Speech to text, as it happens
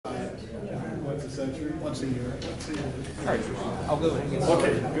times a century? Once a year. All right, I'll go ahead and get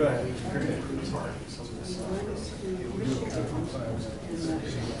started. started. Okay, go ahead.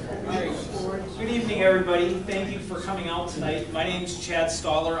 Good evening, everybody. Thank you for coming out tonight. My name is Chad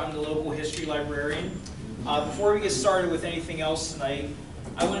Stoller. I'm the local history librarian. Before we get started with anything else tonight,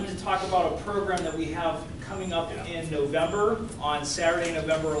 I wanted to talk about a program that we have coming up in November, on Saturday,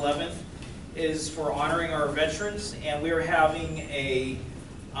 November 11th, is for honoring our veterans, and we are having a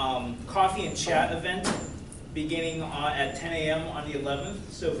coffee and chat event beginning at 10 a.m. on the 11th.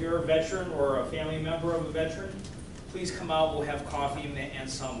 So if you're a veteran or a family member of a veteran, please come out. We'll have coffee and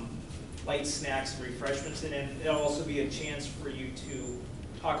some light snacks and refreshments, and it'll also be a chance for you to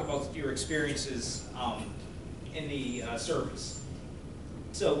talk about your experiences in the service.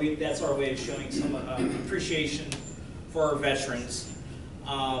 So that's our way of showing some appreciation for our veterans.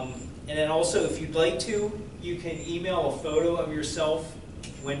 And then also, if you'd like to, you can email a photo of yourself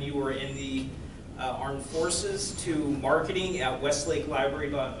when you were in the Armed Forces to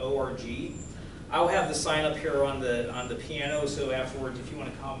marketing@westlakelibrary.org. I'll have the sign up here on the piano, so afterwards, if you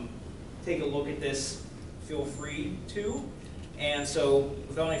want to come take a look at this, feel free to. And so,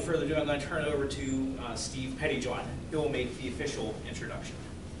 without any further ado, I'm going to turn it over to Steve Pettyjohn. He will make the official introduction.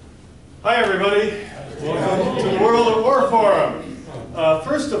 Hi, everybody. Welcome to the World at War Forum.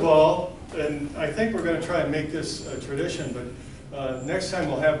 First of all, and I think we're going to try and make this a tradition, but next time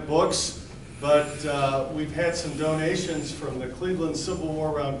we'll have books. But we've had some donations from the Cleveland Civil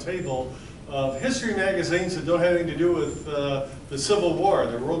War Roundtable of history magazines that don't have anything to do with the Civil War.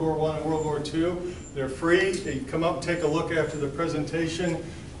 They're World War I and World War II. They're free. You come up and take a look after the presentation,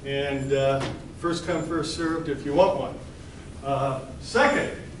 and first come, first served if you want one.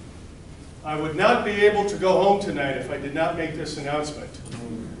 Second, I would not be able to go home tonight if I did not make this announcement.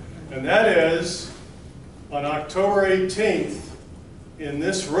 And that is, on October 18th, in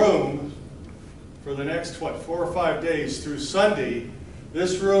this room, for the next, 4 or 5 days through Sunday,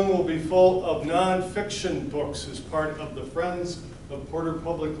 this room will be full of nonfiction books as part of the Friends of Porter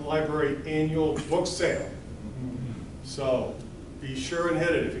Public Library annual book sale. So be sure and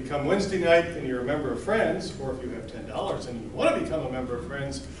hit it. If you come Wednesday night and you're a member of Friends, or if you have $10 and you want to become a member of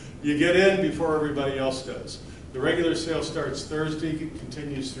Friends, you get in before everybody else does. The regular sale starts Thursday,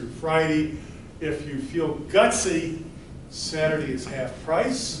 continues through Friday. If you feel gutsy, Saturday is half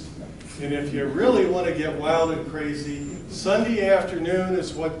price. And if you really want to get wild and crazy, Sunday afternoon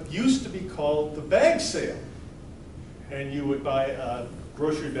is what used to be called the bag sale. And you would buy a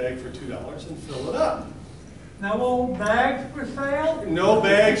grocery bag for $2 and fill it up. No old bags for sale? No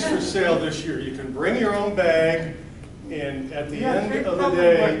bags for sale this year. You can bring your own bag, and at the end of the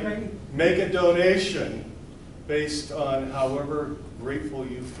day, make a donation based on however grateful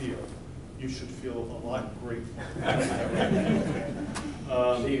you feel. You should feel a lot grateful.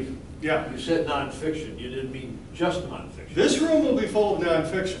 Steve, yeah. You said nonfiction. You didn't mean just nonfiction. This room will be full of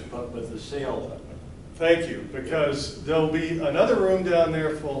nonfiction. But the sale. Thank you, because there'll be another room down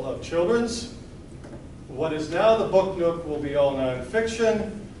there full of children's. What is now the Book Nook will be all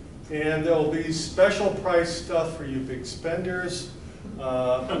nonfiction, and there'll be special price stuff for you big spenders,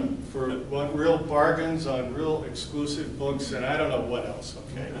 for real bargains on real exclusive books, and I don't know what else,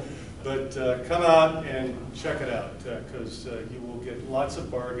 okay? But come out and check it out, because you will get lots of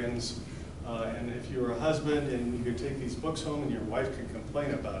bargains. And if you're a husband and you can take these books home and your wife can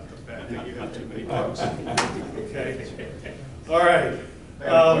complain about the fact that you have too many books. Okay? All right. I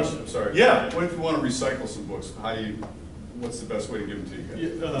have a question, I'm sorry. Yeah. What if you want to recycle some books? What's the best way to give them to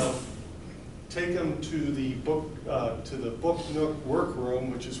you guys? Take them to the Book Nook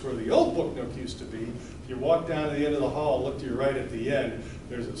workroom, which is where the old Book Nook used to be. If you walk down to the end of the hall, look to your right at the end,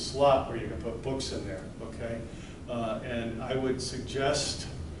 there's a slot where you can put books in there, okay? And I would suggest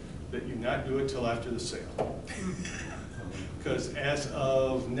that you not do it till after the sale. Because as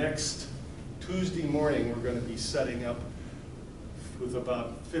of next Tuesday morning, we're going to be setting up with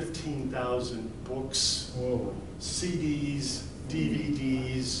about 15,000 books, CDs,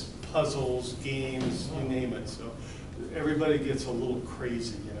 DVDs, puzzles, games, you name it. So everybody gets a little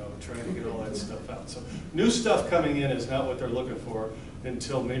crazy, you know, trying to get all that stuff out. So new stuff coming in is not what they're looking for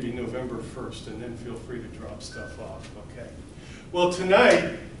until maybe November 1st, and then feel free to drop stuff off, okay? Well,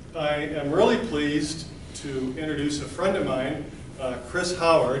 tonight, I am really pleased to introduce a friend of mine, Chris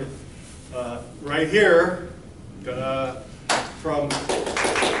Howard, right here, from, he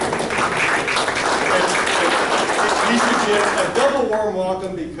should get a double warm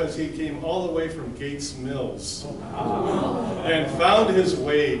welcome because he came all the way from Gates Mills and found his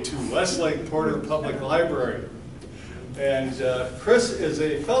way to Westlake Porter Public Library. And Chris is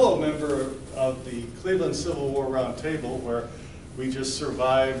a fellow member of the Cleveland Civil War Roundtable, where we just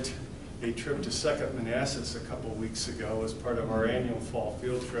survived a trip to 2nd Manassas a couple weeks ago as part of our annual fall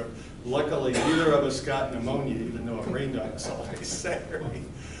field trip. Luckily, neither of us got pneumonia, even though it rained on us all day Saturday.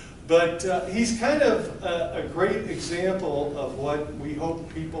 But he's kind of a great example of what we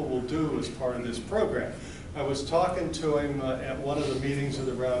hope people will do as part of this program. I was talking to him at one of the meetings of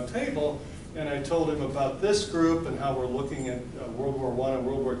the round table, and I told him about this group and how we're looking at World War I and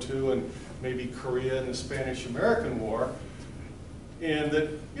World War II and maybe Korea and the Spanish-American War, and that,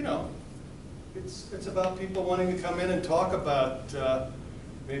 you know, it's about people wanting to come in and talk about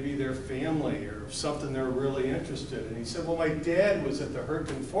maybe their family or something they're really interested in. He said, well, my dad was at the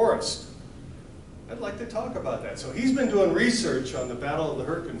Huertgen Forest. I'd like to talk about that. So he's been doing research on the Battle of the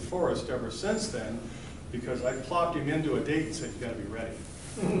Huertgen Forest ever since then, because I plopped him into a date and said, you gotta be ready.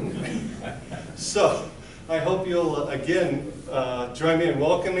 So I hope you'll, again, join me in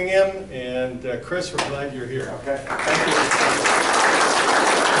welcoming him. And Chris, we're glad you're here. Okay, thank you.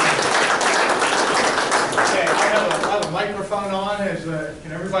 Okay, I have a microphone on.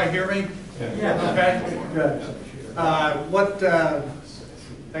 Can everybody hear me? Yeah. Okay, good. What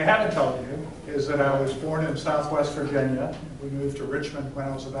they haven't told you is that I was born in Southwest Virginia. We moved to Richmond when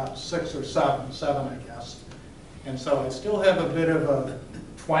I was about 6 or 7, I guess. And so I still have a bit of a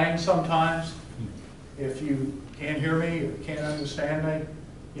twang sometimes. If you can't hear me or can't understand me,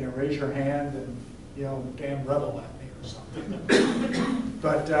 you know, raise your hand and yell "damn rebel" at me or something.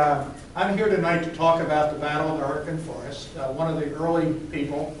 But I'm here tonight to talk about the Battle of the Huertgen Forest. One of the early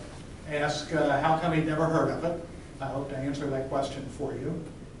people asked how come he'd never heard of it. I hope to answer that question for you.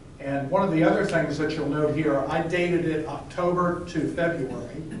 And one of the other things that you'll note here, I dated it October to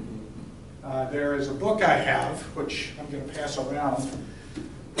February. There is a book I have, which I'm going to pass around.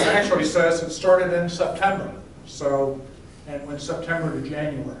 It actually says it started in September, and went September to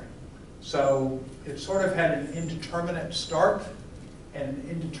January. So it sort of had an indeterminate start and an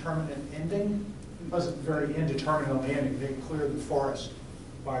indeterminate ending. It wasn't very indeterminate on the ending. They cleared the forest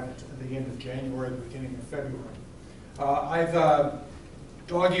by the end of January, the beginning of February. I've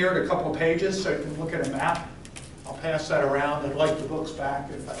dog-eared a couple of pages so you can look at a map. I'll pass that around. I'd like the books back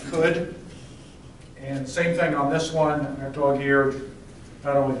if I could. And same thing on this one. I've dog-eared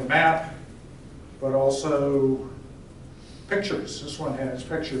not only the map, but also pictures. This one has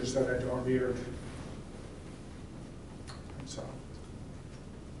pictures that I dog-eared. So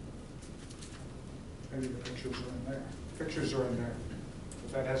maybe the pictures are in there. Pictures are in there.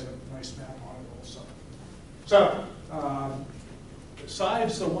 But that has a nice map on it also. So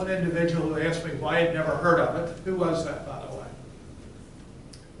besides the one individual who asked me why I'd never heard of it, who was that, by the way?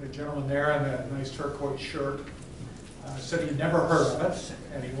 The gentleman there in that nice turquoise shirt said he'd never heard of it,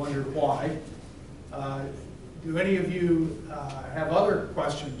 and he wondered why. Do any of you have other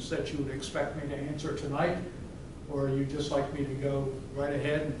questions that you would expect me to answer tonight? Or you just like me to go right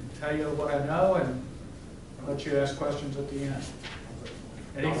ahead and tell you what I know and let you ask questions at the end?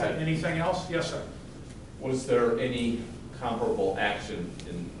 Anything else? Yes, sir. Was there any comparable action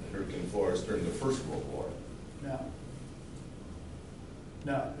in Huertgen Forest during the First World War? No.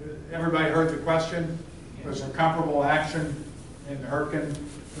 No. Everybody heard the question? Was there comparable action in Huertgen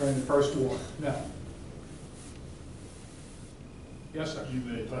during the First War? No. Yes, sir. You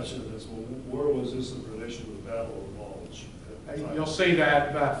may touch on this. Well, where was this in relation to the Battle of Bulge? You'll see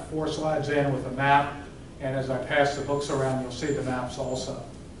that about 4 slides in with a map, and as I pass the books around, you'll see the maps also.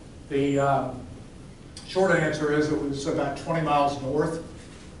 The short answer is it was about 20 miles north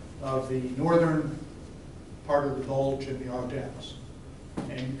of the northern part of the Bulge in the Ardennes.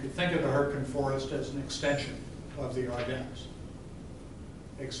 And you could think of the Huertgen Forest as an extension of the Ardennes.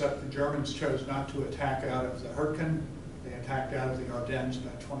 Except the Germans chose not to attack out of the Huertgen. They attacked out of the Ardennes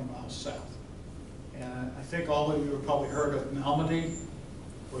about 20 miles south. And I think all of you have probably heard of Malmedy,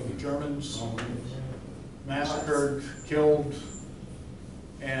 where the Germans massacred, killed,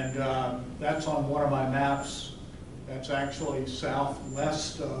 and that's on one of my maps. That's actually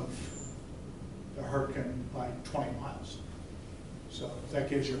southwest of the Huertgen by 20 miles. So that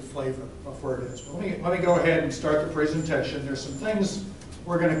gives you a flavor of where it is. But let me go ahead and start the presentation. There's some things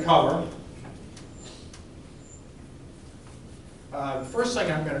we're going to cover. The first thing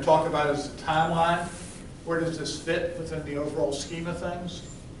I'm going to talk about is the timeline. Where does this fit within the overall scheme of things?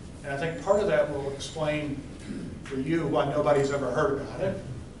 And I think part of that will explain for you why nobody's ever heard about it.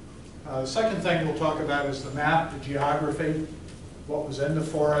 The second thing we'll talk about is the map, the geography, what was in the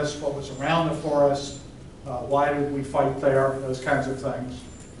forest, what was around the forest, why did we fight there, those kinds of things.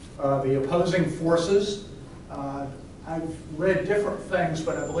 The opposing forces, I've read different things,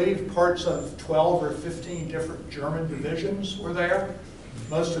 but I believe parts of 12 or 15 different German divisions were there.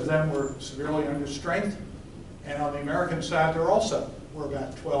 Most of them were severely under strength. And on the American side, there are also were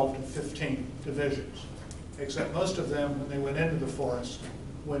about 12 to 15 divisions, except most of them, when they went into the forest,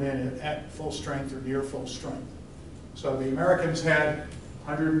 went in at full strength or near full strength. So the Americans had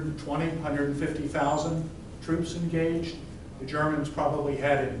 120, 150,000 troops engaged. The Germans probably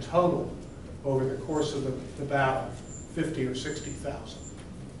had in total, over the course of the battle, 50 or 60,000.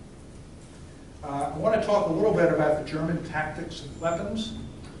 I want to talk a little bit about the German tactics and weapons,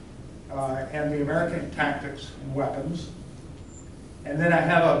 and the American tactics and weapons. And then I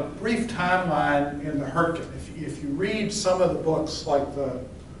have a brief timeline in the Huertgen. If you read some of the books, like the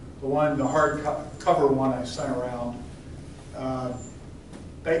hardcover one I sent around,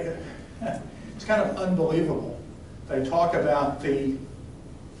 it's kind of unbelievable. They talk about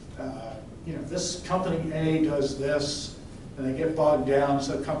this company A does this, and they get bogged down,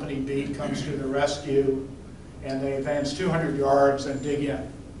 so company B comes to the rescue, and they advance 200 yards and dig in.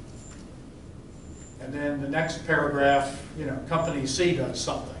 And then the next paragraph, company C does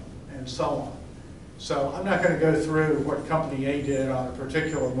something, and so on. So I'm not going to go through what company A did on a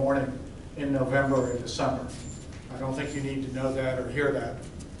particular morning in November or December. I don't think you need to know that or hear that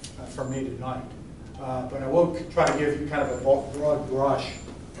from me tonight. But I will try to give you kind of a broad brush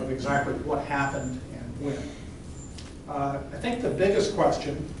of exactly what happened and when. I think the biggest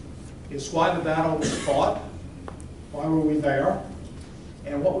question is why the battle was fought, why were we there,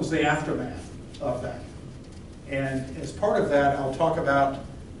 and what was the aftermath of that. And as part of that, I'll talk about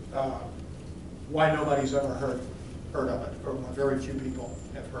why nobody's ever heard of it, or why very few people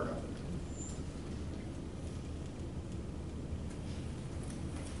have heard of it.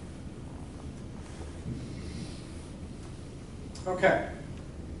 Okay,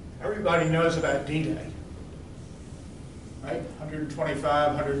 everybody knows about D-Day, right? 125,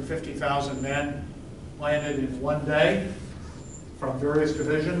 150,000 men landed in one day from various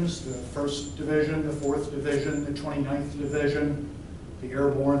divisions, the 1st Division, the 4th Division, the 29th Division, the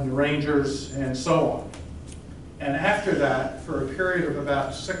Airborne, the Rangers, and so on. And after that, for a period of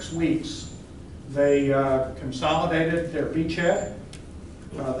about 6 weeks, they consolidated their beachhead.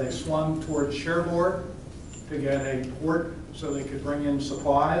 They swung towards Cherbourg to get a port so they could bring in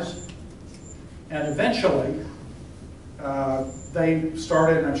supplies. And eventually, they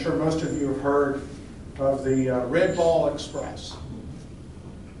started, and I'm sure most of you have heard of the Red Ball Express.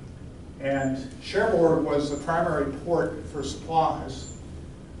 And Cherbourg was the primary port for supplies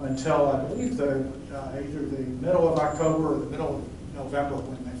until, I believe, either the middle of October or the middle of November,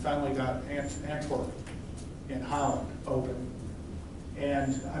 when they finally got Antwerp in Holland open.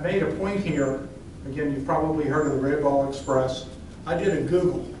 And I made a point here. Again, you've probably heard of the Red Ball Express. I did a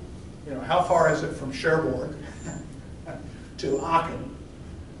Google. How far is it from Cherbourg to Aachen,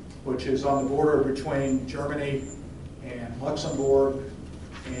 which is on the border between Germany and Luxembourg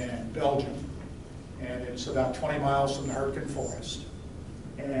and Belgium. And it's about 20 miles from the Huertgen Forest.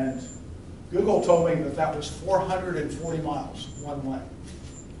 And Google told me that that was 440 miles one way.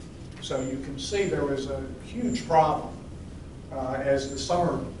 So you can see there was a huge problem as the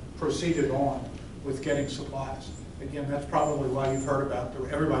summer proceeded on with getting supplies. Again, that's probably why you've heard about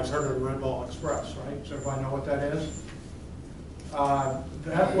everybody's heard of the Red Ball Express, right? Does everybody know what that is?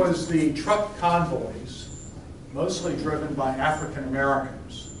 That was the truck convoys, mostly driven by African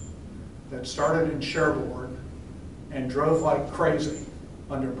Americans, that started in Cherbourg and drove like crazy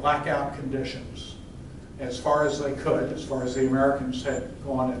under blackout conditions as far as they could, as far as the Americans had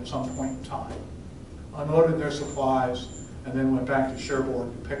gone at some point in time, unloaded their supplies, and then went back to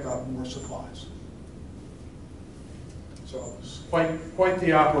Cherbourg to pick up more supplies. So it was quite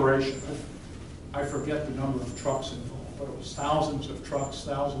the operation. I forget the number of trucks involved, but it was thousands of trucks,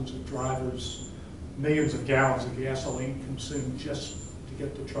 thousands of drivers, millions of gallons of gasoline consumed just to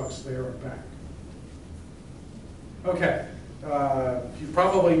get the trucks there and back. Okay,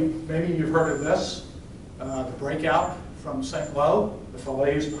 maybe you've heard of this, the breakout from St. Lo, the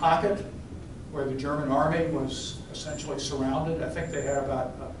Falaise Pocket, where the German army was essentially surrounded. I think they had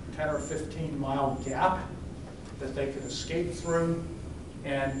about a 10 or 15 mile gap that they could escape through,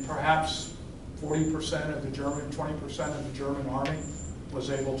 and perhaps 40% of the German, 20% of the German army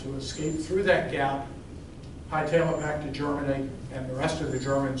was able to escape through that gap, hightail it back to Germany, and the rest of the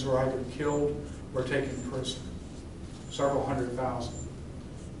Germans were either killed or taken prisoner, several 100,000.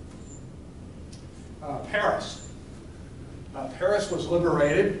 Paris. Paris was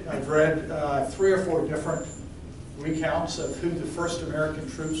liberated. I've read 3 or 4 different recounts of who the first American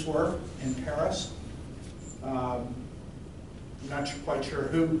troops were in Paris. I'm not quite sure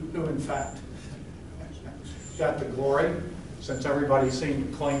who in fact got the glory, since everybody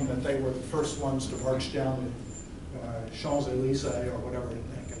seemed to claim that they were the first ones to march down the Champs-Élysées, or whatever I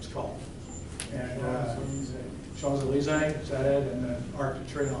think it's called. And Champs-Élysées, is that it? And the Arc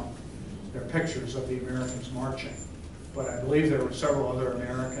de Triomphe. They're pictures of the Americans marching. But I believe there were several other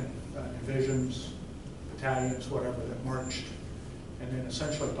American divisions, battalions, whatever, that marched and then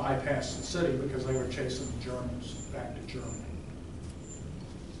essentially bypassed the city because they were chasing the Germans back to Germany.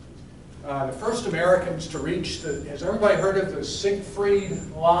 The first Americans to reach the, has everybody heard of the Siegfried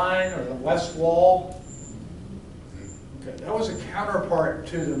Line or the West Wall? Okay, that was a counterpart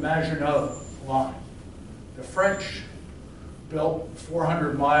to the Maginot Line. The French built a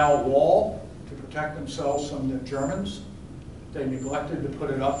 400-mile wall to protect themselves from the Germans. They neglected to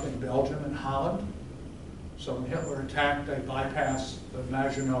put it up in Belgium and Holland. So when Hitler attacked, they bypassed the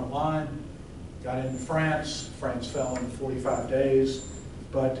Maginot Line, got into France. France fell in 45 days.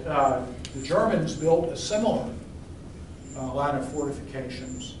 But the Germans built a similar line of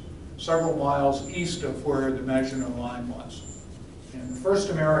fortifications several miles east of where the Maginot Line was. And the first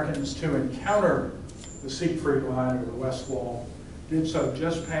Americans to encounter the Siegfried Line or the West Wall did so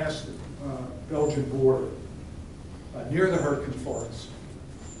just past the Belgian border, near the Huertgen Forest,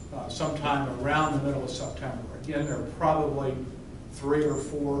 sometime around the middle of September. Again, there are probably 3 or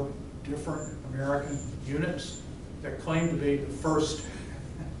 4 different American units that claim to be the first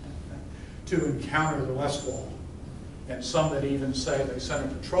to encounter the West Wall. And some that even say they sent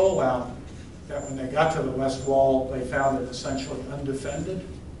a patrol out, that when they got to the West Wall, they found it essentially undefended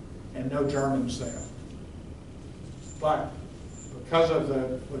and no Germans there. But because of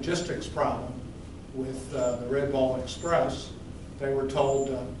the logistics problem with the Red Ball Express, they were told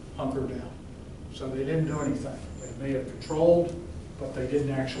to hunker down. So they didn't do anything. They may have patrolled, but they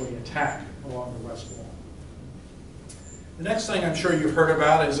didn't actually attack along the West Wall. The next thing I'm sure you've heard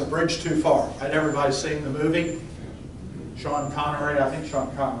about is A Bridge Too Far. Right? Everybody's seen the movie? Sean Connery, I think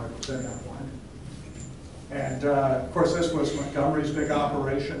Sean Connery was in that one. And of course this was Montgomery's big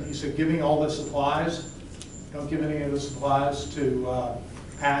operation. He said, give me all the supplies. Don't give any of the supplies to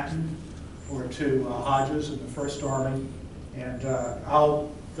Patton or to Hodges in the First Army. And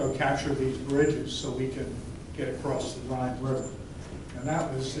I'll go capture these bridges so we can get across the Rhine River. And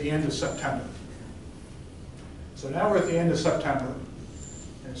that was the end of September. So now we're at the end of September,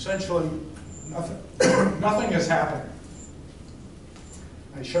 and essentially nothing is happening.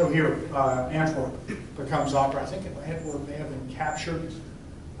 I show here Antwerp becomes opera. I think Antwerp may have been captured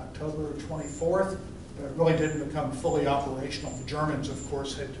October 24th, but it really didn't become fully operational. The Germans, of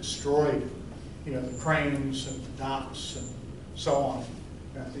course, had destroyed, the cranes and the docks and so on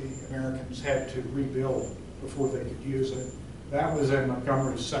that the Americans had to rebuild before they could use it. That was in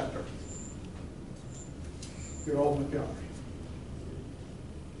Montgomery's sector. Good old Montgomery.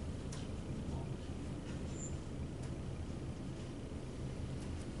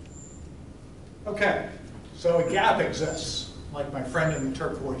 Okay, so a gap exists, like my friend in the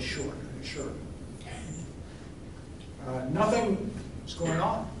turquoise shirt. Nothing is going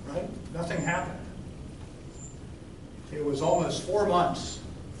on, right? Nothing happened. It was almost 4 months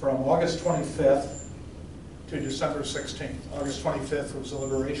from August 25th to December 16th. August 25th was the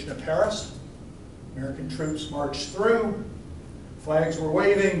liberation of Paris. American troops marched through, flags were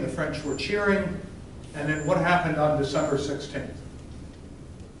waving, the French were cheering, and then what happened on December 16th?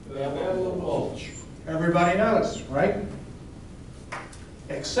 The Battle of the Bulge. Everybody knows, right?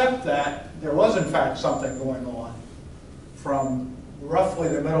 Except that there was in fact something going on from roughly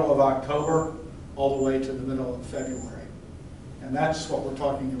the middle of October all the way to the middle of February. And that's what we're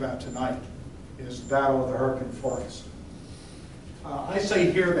talking about tonight, is the Battle of the Huertgen Forest. I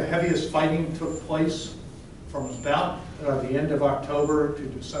say here the heaviest fighting took place from about the end of October to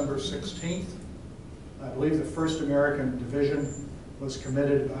December 16th. I believe the 1st American Division was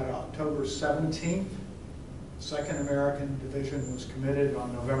committed about October 17th. The 2nd American Division was committed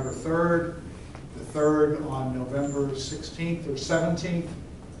on November 3rd. The 3rd on November 16th or 17th.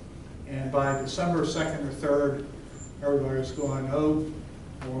 And by December 2nd or 3rd, everybody was going, oh,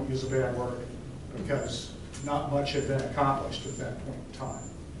 I won't use a bad word, because not much had been accomplished at that point in time.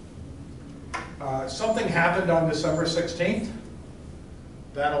 Something happened on December 16th,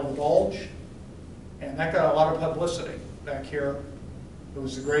 Battle of the Bulge, and that got a lot of publicity back here. It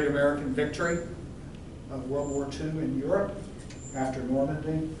was the great American victory of World War II in Europe after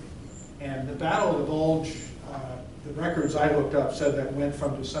Normandy. And the Battle of the Bulge, the records I looked up said that went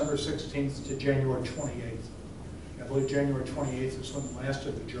from December 16th to January 28th. I believe January 28th is when the last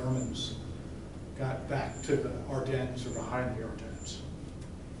of the Germans got back to the Ardennes or behind the Ardennes.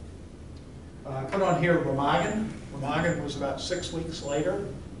 I put on here Remagen. Remagen was about 6 weeks later.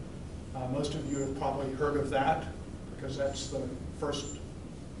 Most of you have probably heard of that because that's the first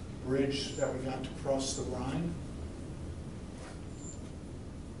bridge that we got to cross the Rhine.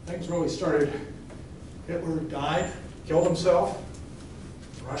 Things really started Hitler died, killed himself.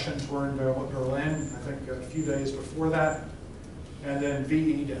 The Russians were in Berlin, I think a few days before that. And then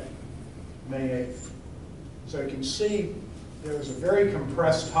VE Day, May 8th. So you can see there was a very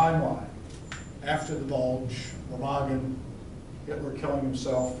compressed timeline after the Bulge, Remagen, Hitler killing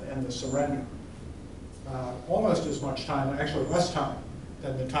himself, and the surrender. Almost as much time, actually less time,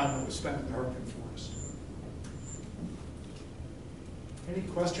 than the time that was spent in the Huertgen Forest. Any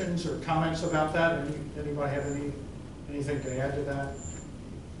questions or comments about that? Anybody have anything to add to that?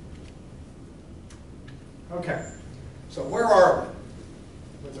 Okay, so where are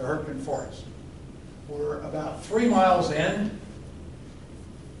we with the Huertgen Forest? We're about 3 miles in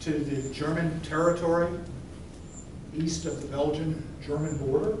to the German territory, east of the Belgian-German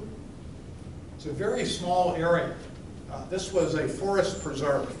border. It's a very small area. This was a forest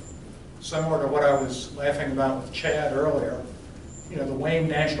preserve, similar to what I was laughing about with Chad earlier. You know, the Wayne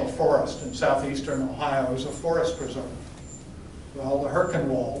National Forest in southeastern Ohio is a forest preserve. Well, the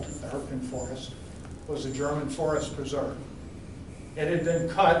Huertgenwald, the Huertgen Forest, was a German forest preserve. It had been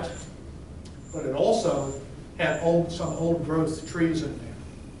cut, but it also had some old growth trees in there.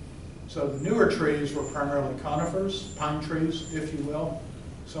 So the newer trees were primarily conifers, pine trees, if you will.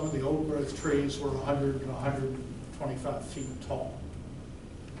 Some of the old growth trees were 100 to 125 feet tall.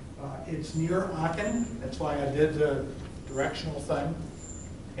 It's near Aachen, that's why I did the directional thing.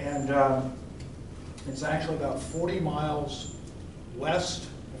 And it's actually about 40 miles west,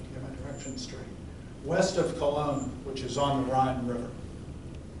 I have to get my direction straight, west of Cologne, which is on the Rhine River.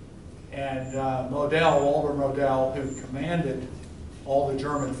 And Walter Modell, who commanded all the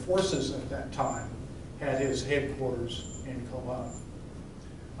German forces at that time, had his headquarters in Cologne.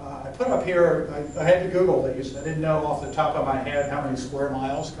 I put up here, I had to Google these. I didn't know off the top of my head how many square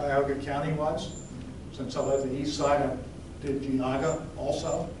miles Cuyahoga County was. Since I live the east side, I did Geauga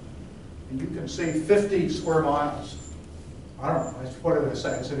also. And you can see 50 square miles. I don't know, what did I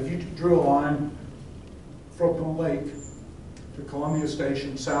say? I said if you drew a line from the lake to Columbia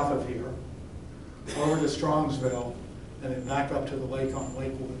Station south of here, over to Strongsville, and then back up to the lake on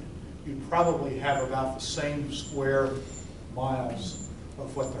Lakewood, you'd probably have about the same square miles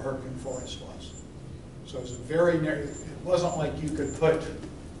of what the Huertgen Forest was. So it was a very narrow, it wasn't like you could put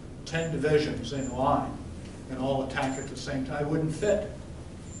 10 divisions in line and all attack at the same time. It wouldn't fit.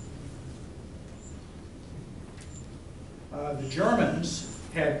 The Germans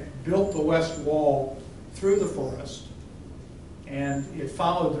had built the west wall through the forest, and it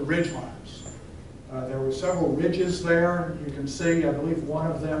followed the ridge lines. There were several ridges there. You can see, I believe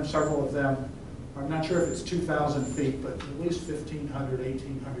one of them, several of them, I'm not sure if it's 2,000 feet, but at least 1,500,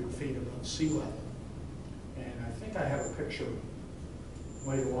 1,800 feet above sea level. And I think I have a picture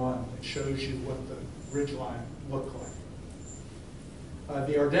later on that shows you what the ridge line looked like.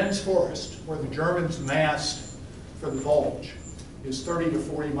 The Ardennes Forest, where the Germans massed for the Bulge, is 30 to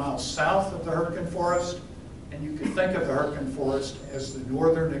 40 miles south of the Huertgen Forest, and you can think of the Huertgen Forest as the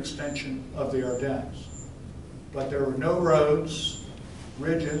northern extension of the Ardennes. But there were no roads,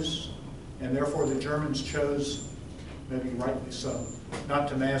 ridges, and therefore the Germans chose, maybe rightly so, not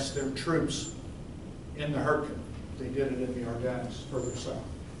to mass their troops in the Huertgen. They did it in the Ardennes, further south.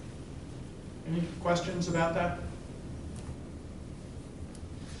 Any questions about that?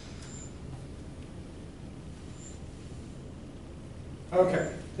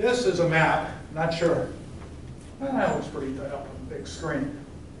 Okay, this is a map, not sure. That looks pretty good up on the big screen.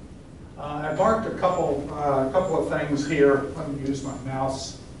 I marked a couple of things here. Let me use my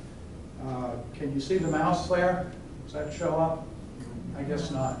mouse. Can you see the mouse there? Does that show up? I guess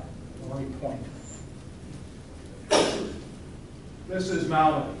not. Let me point. This is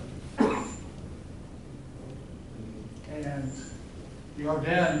Malmedy. And the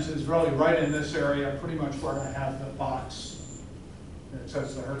Ardennes is really right in this area, pretty much where I have the box that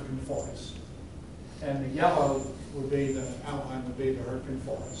says the Huertgen Forest. And the yellow would be the outline, would be the Huertgen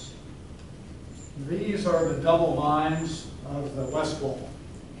Forest. These are the double lines of the west wall.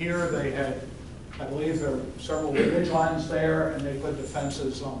 Here they had, I believe there were several ridge lines there, and they put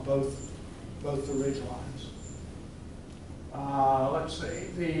defenses on both the ridge lines. Let's see,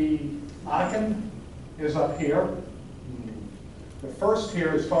 the Aachen is up here. The first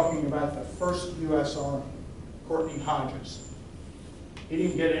here is talking about the first U.S. Army, Courtney Hodges. He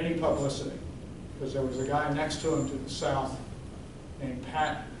didn't get any publicity because there was a guy next to him to the south named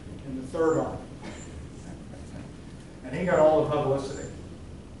Pat in the Third Army. And he got all the publicity.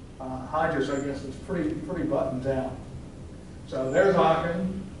 Hodges, I guess, was pretty buttoned down. So there's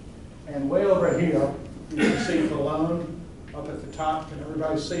Aachen, and way over here, you can see Cologne up at the top. Can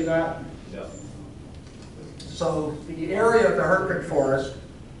everybody see that? Yeah. So the area of the Huertgen Forest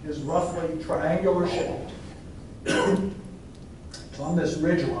is roughly triangular shaped. It's on this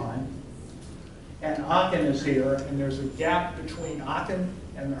ridge line, and Aachen is here, and there's a gap between Aachen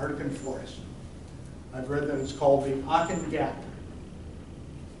and the Huertgen Forest. I've read that it's called the Aachen Gap.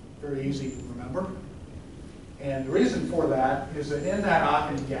 Very easy to remember. And the reason for that is that in that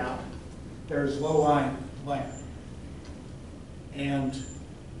Aachen Gap, there's low-lying land. And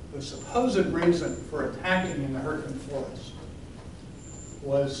the supposed reason for attacking in the Huertgen Forest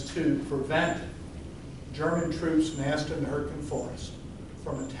was to prevent German troops massed in the Huertgen Forest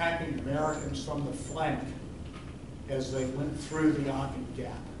from attacking Americans from the flank as they went through the Aachen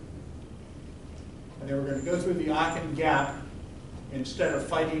Gap. And they were going to go through the Aachen Gap instead of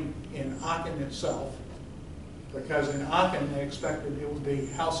fighting in Aachen itself, because in Aachen they expected it would be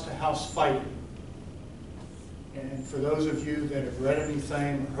house-to-house fighting. And for those of you that have read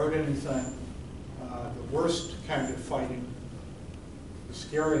anything or heard anything, the worst kind of fighting, the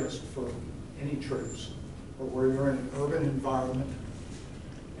scariest for any troops, or where you're in an urban environment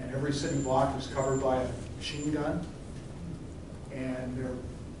and every city block is covered by a machine gun, and there are,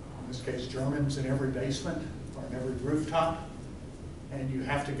 in this case, Germans in every basement or in every rooftop, and you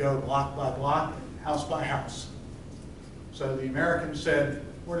have to go block by block, house by house. So the Americans said,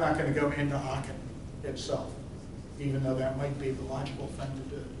 we're not going to go into Aachen itself, even though that might be the logical thing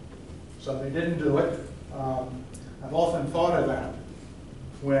to do. So they didn't do it. I've often thought of that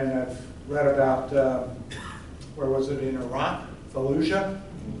when I've read about, where was it, in Iraq, Fallujah.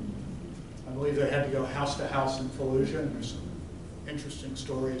 I believe they had to go house to house in Fallujah, and there's some interesting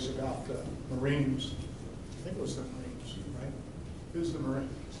stories about the Marines. I think it was the Marines, right? Who's the Marine?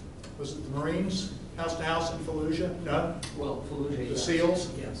 Was it the Marines, house to house in Fallujah? No? Well, Fallujah, The yes.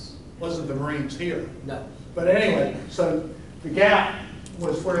 SEALs? Yes. Wasn't the Marines here? No. But anyway, so the gap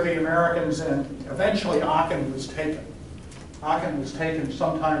was where the Americans, and eventually Aachen was taken. Aachen was taken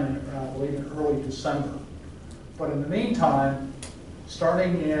sometime in, I believe, in early December. But in the meantime,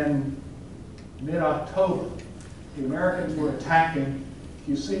 starting in mid-October, the Americans were attacking.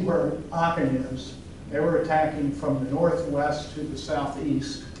 You see where Aachen is. They were attacking from the northwest to the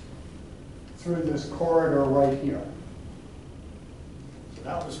southeast through this corridor right here. So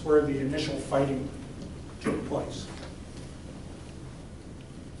that was where the initial fighting took place.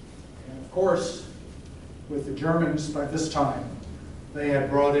 And of course, with the Germans by this time, they had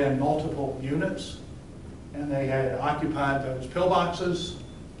brought in multiple units, and they had occupied those pillboxes.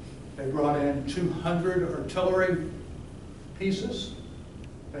 They brought in 200 artillery pieces.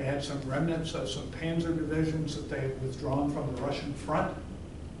 They had some remnants of some panzer divisions that they had withdrawn from the Russian front,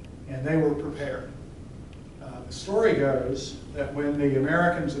 and they were prepared. The story goes that when the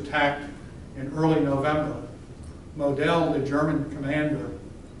Americans attacked in early November, Model, the German commander,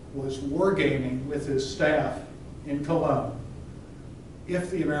 was wargaming with his staff in Cologne. If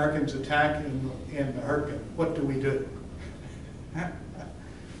the Americans attack in the Huertgen, what do we do? And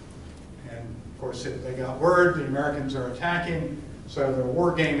of course, they got word the Americans are attacking, so their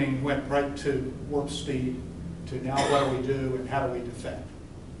wargaming went right to warp speed to now what do we do and how do we defend?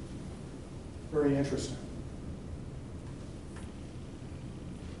 Very interesting.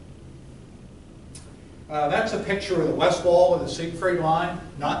 That's a picture of the west wall of the Siegfried Line,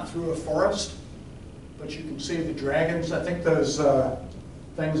 not through a forest, but you can see the dragons. I think those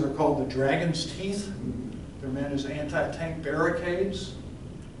things are called the dragon's teeth. They're meant as anti-tank barricades.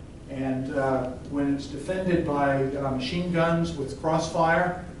 And when it's defended by machine guns with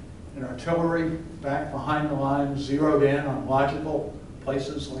crossfire and artillery back behind the line, zeroed in on logical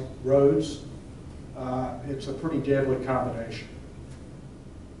places like roads, it's a pretty deadly combination.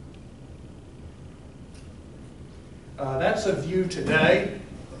 That's a view today,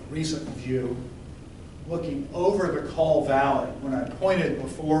 a recent view, looking over the Kaul Valley. When I pointed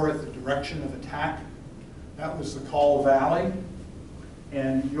before at the direction of attack, that was the Kaul Valley.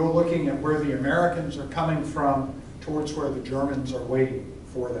 And you're looking at where the Americans are coming from towards where the Germans are waiting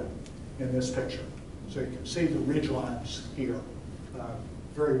for them in this picture. So you can see the ridge lines here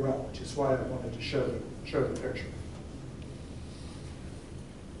very well, which is why I wanted to show the picture.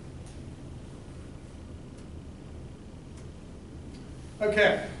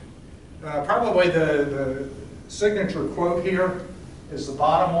 Okay, probably the signature quote here is the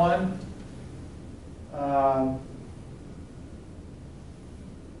bottom one.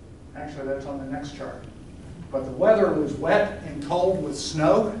 Actually, that's on the next chart. But the weather was wet and cold with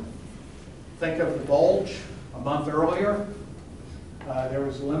snow. Think of the bulge a month earlier. There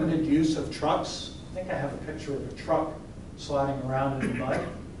was limited use of trucks. I think I have a picture of a truck sliding around in the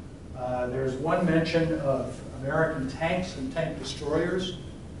mud. There's one mention of American tanks and tank destroyers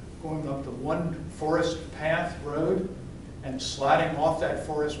going up the one forest path road and sliding off that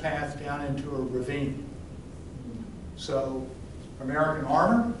forest path down into a ravine. So American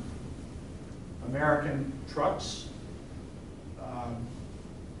armor, American trucks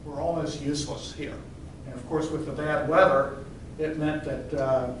were almost useless here. And of course, with the bad weather, it meant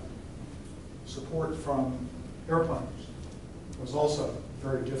that support from airplanes was also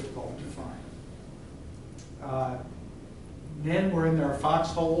very difficult to find. Men were in their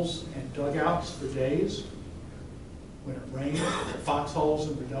foxholes and dugouts for days. When it rained, the foxholes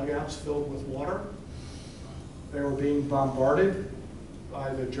and the dugouts filled with water. They were being bombarded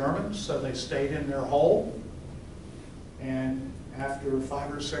by the Germans, so they stayed in their hole. And after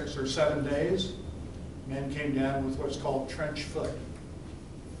 5 or 6 or 7 days, men came down with what's called trench foot,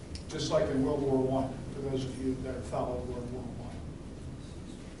 just like in World War I, for those of you that have followed World War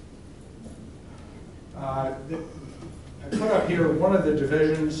I. I put up here one of the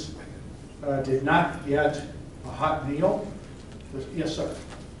divisions did not get a hot meal. Yes, sir.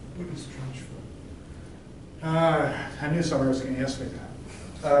 What is trench foot? I knew somebody was going to ask me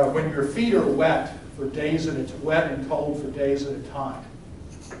that. When your feet are wet for days wet and cold for days at a time,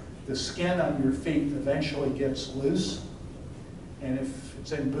 the skin on your feet eventually gets loose, and if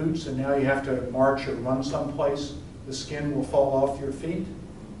it's in boots and now you have to march or run someplace, the skin will fall off your feet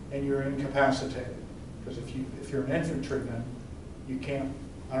and you're incapacitated. Because if you're an infantryman, you can't.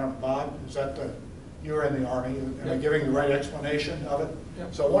 I don't know, Bob, is that you were in the Army? Am I giving the right explanation of it?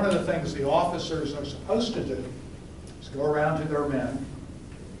 Yep. So one of the things the officers are supposed to do is go around to their men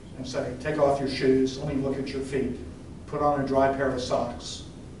and say, take off your shoes, let me look at your feet, put on a dry pair of socks.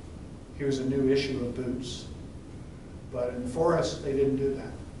 Here's a new issue of boots. But in the forest, they didn't do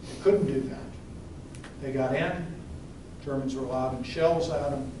that. They couldn't do that. They got in, Germans were lobbing shells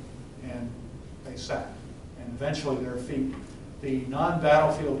at them, and they sat. And eventually their feet, the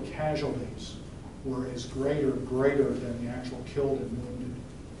non-battlefield casualties were as greater than the actual killed and wounded.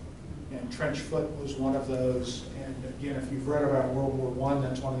 And trench foot was one of those. And again, if you've read about World War I,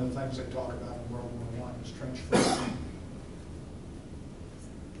 that's one of the things they talk about in World War I is trench foot.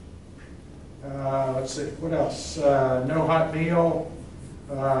 Let's see, what else? No hot meal.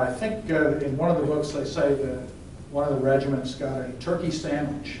 I think in one of the books they say that one of the regiments got a turkey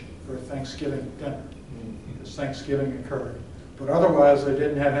sandwich for Thanksgiving dinner, because Thanksgiving occurred. But otherwise, they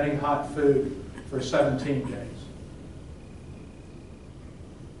didn't have any hot food for 17 days.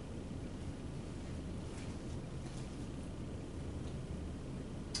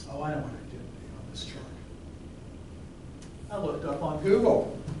 Oh, I know what I did on this chart. I looked up on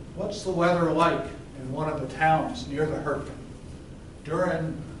Google, what's the weather like in one of the towns near the Huertgen?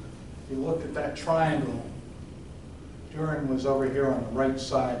 Durin, if you looked at that triangle, Durin was over here on the right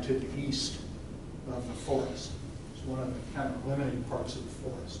side to the east of the forest. It's one of the kind of limiting parts of the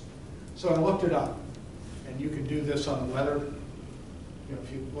forest. So I looked it up, and you can do this on the weather. You know,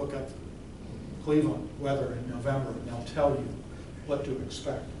 if you look at Cleveland weather in November, and they'll tell you what to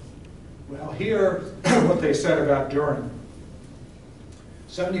expect. Well, here, what they said about Durin.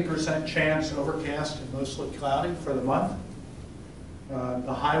 70% chance overcast and mostly cloudy for the month.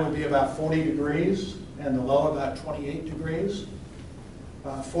 The high would be about 40 degrees and the low about 28 degrees.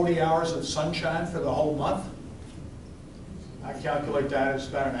 40 hours of sunshine for the whole month. I calculate that as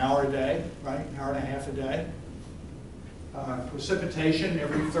about an hour a day, right? An hour and a half a day. Precipitation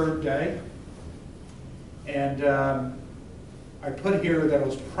every third day. And I put here that it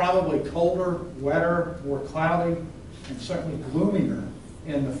was probably colder, wetter, more cloudy, and certainly gloomier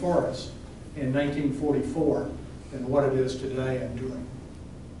in the forest in 1944 than what it is today and Durin.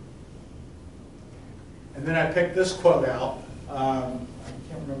 And then I picked this quote out. I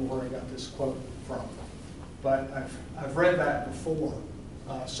can't remember where I got this quote from, but I've read that before.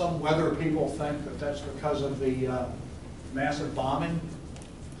 Some weather people think that that's because of the massive bombing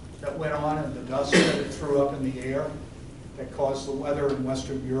that went on and the dust that it threw up in the air that caused the weather in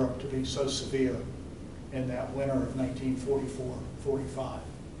Western Europe to be so severe in that winter of 1944-45.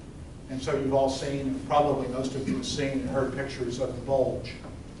 And so you've all seen, and probably most of you have seen and heard pictures of the bulge.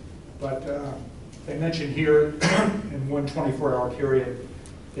 But they mentioned here in one 24-hour period,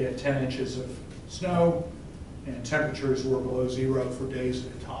 they had 10 inches of snow and temperatures were below zero for days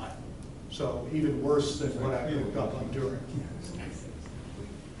at a time. So even worse than what I looked up on Durin.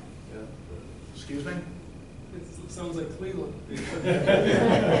 Excuse me? It sounds like Cleveland.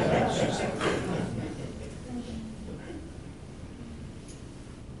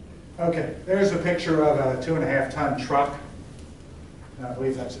 Okay, there's a picture of a 2.5-ton truck. And I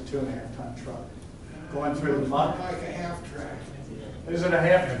believe that's a 2.5-ton truck going through the mud. Like a half track. Is it a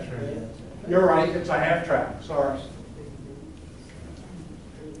half track? You're right, it's a half track, sorry.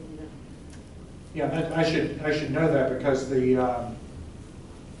 Yeah, I should know that because the, I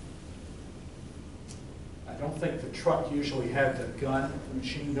don't think the truck usually had the gun, the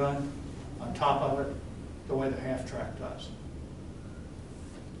machine gun, on top of it, the way the half-track does.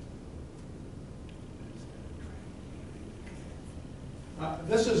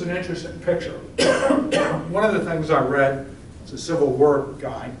 This is an interesting picture. One of the things I read, it's a Civil War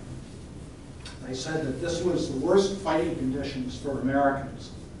guy, they said that this was the worst fighting conditions for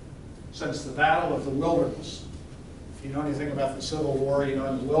Americans since the Battle of the Wilderness. If you know anything about the Civil War, you know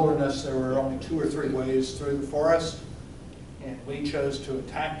in the wilderness there were only 2 or 3 ways through the forest, and Lee chose to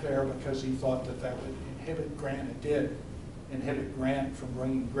attack there because he thought that that would inhibit Grant. It did inhibit Grant from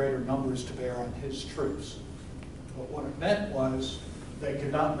bringing greater numbers to bear on his troops. But what it meant was they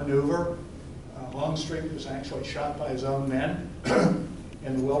could not maneuver. Longstreet was actually shot by his own men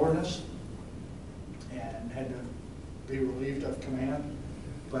in the wilderness and had to be relieved of command.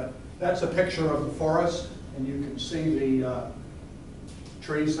 But that's a picture of the forest, and you can see the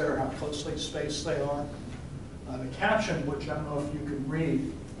trees there, how closely spaced they are. The caption, which I don't know if you can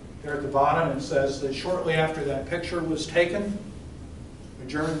read, there at the bottom, it says that shortly after that picture was taken, a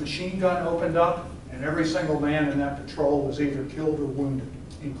German machine gun opened up, and every single man in that patrol was either killed or wounded,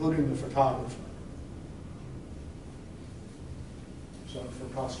 including the photographer. So for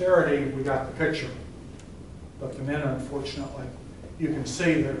posterity, we got the picture. But the men, unfortunately, you can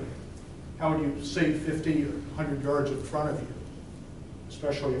see that. How would you see 50 or 100 yards in front of you,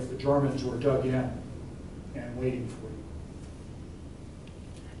 especially if the Germans were dug in and waiting for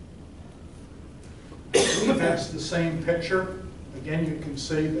you? I believe that's the same picture. Again, you can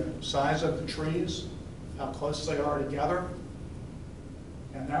see the size of the trees, how close they are together.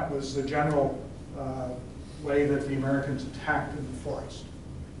 And that was the general way that the Americans attacked in the forest.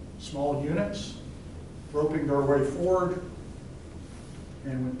 Small units, groping their way forward,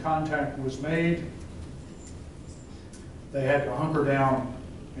 and when contact was made, they had to hunker down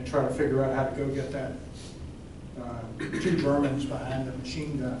and try to figure out how to go get that 2 Germans behind the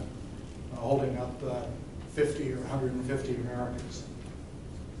machine gun holding up 50 or 150 Americans.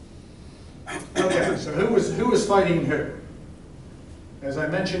 Okay, so who was fighting who? As I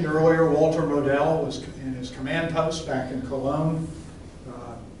mentioned earlier, Walter Modell was in his command post back in Cologne.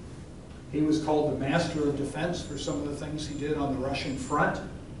 He was called the master of defense for some of the things he did on the Russian front.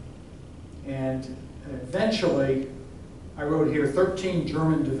 And eventually, I wrote here 13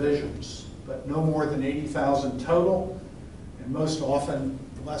 German divisions, but no more than 80,000 total, and most often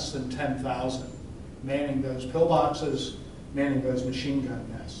less than 10,000, manning those pillboxes, manning those machine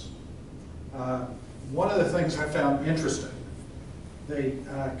gun nests. One of the things I found interesting, they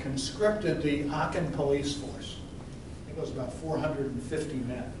conscripted the Aachen police force. I think it was about 450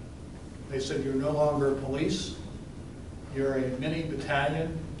 men. They said, you're no longer police, you're a mini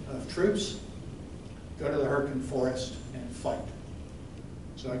battalion of troops, go to the Huertgen Forest and fight.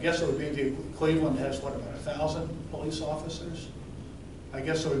 So I guess it would be, Cleveland has what, about 1,000 police officers? I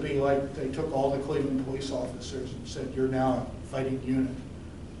guess it would be like they took all the Cleveland police officers and said, you're now a fighting unit.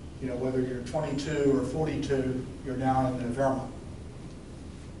 You know, whether you're 22 or 42, you're now in the Wehrmacht.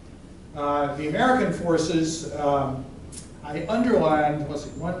 The American forces, I underlined, let's see,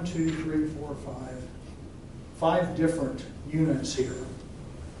 1, 2, 3, 4, 5 different units here.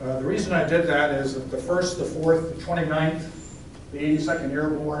 The reason I did that is that the 1st, the 4th, the 29th, the 82nd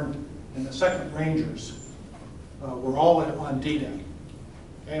Airborne, and the 2nd Rangers were all on D-Day.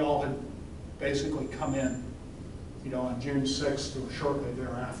 They all had basically come in, you know, on June 6th or shortly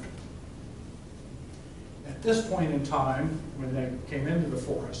thereafter. At this point in time, when they came into the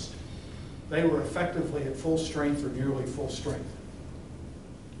forest, they were effectively at full strength or nearly full strength.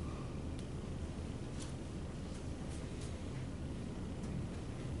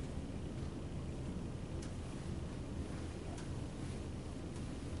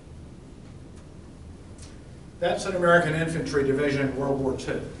 That's an American infantry division in World War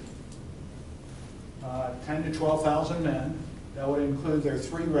II. 10 to 12,000 men. That would include their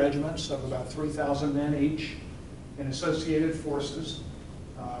 3 regiments of about 3,000 men each in associated forces.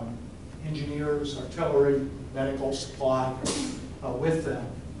 Engineers, artillery, medical supply with them.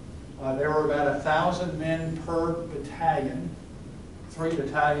 There were about 1,000 men per battalion, 3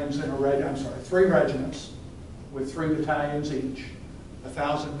 battalions in a regiment, I'm sorry, 3 regiments with 3 battalions each,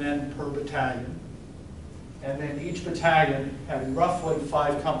 1,000 men per battalion. And then each battalion had roughly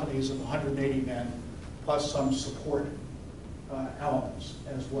 5 companies of 180 men, plus some support elements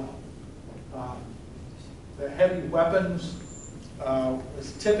as well. The heavy weapons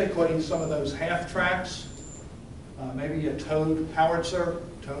was typically some of those half-tracks, maybe a towed howitzer,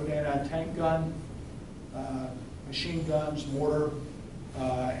 towed anti-tank gun, machine guns, mortar,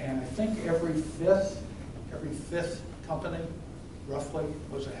 And I think every fifth company, roughly,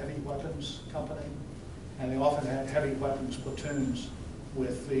 was a heavy weapons company. And they often had heavy weapons platoons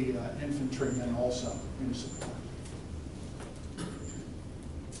with the infantrymen also in support.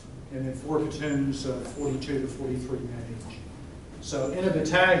 And then 4 platoons of 42 to 43 men each. So in a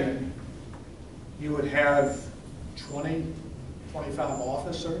battalion, you would have 20, 25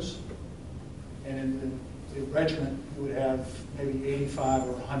 officers, and in the regiment, you would have maybe 85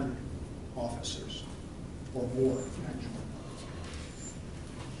 or 100 officers, or more, actually.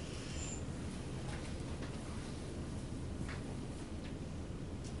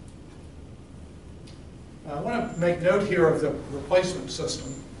 I want to make note here of the replacement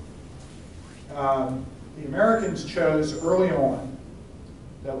system. The Americans chose early on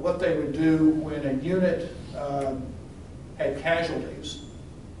that what they would do when a unit had casualties,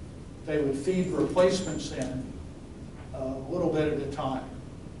 they would feed replacements in a little bit at a time.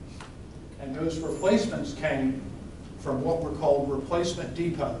 And those replacements came from what were called replacement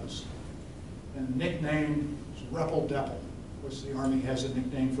depots. And the nickname is Reppel Deppel, which the Army has a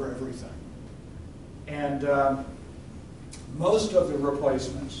nickname for everything. And most of the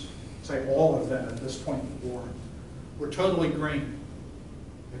replacements, say all of them at this point in the war, were totally green.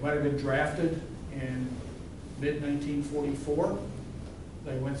 They might have been drafted in mid-1944.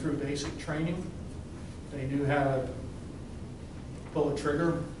 They went through basic training. They knew how to pull a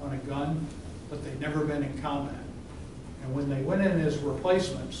trigger on a gun, but they'd never been in combat. And when they went in as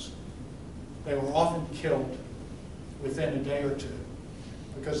replacements, they were often killed within a day or two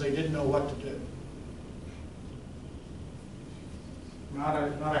because they didn't know what to do. Not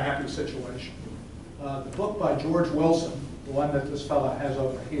a happy situation. The book by George Wilson, the one that this fellow has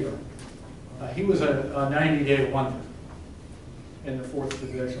over here, he was a 90-day wonder in the 4th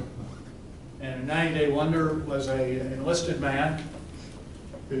Division. And a 90-day wonder was an enlisted man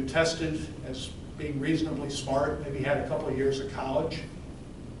who tested as being reasonably smart, maybe had a couple of years of college,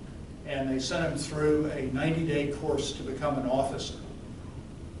 and they sent him through a 90-day course to become an officer.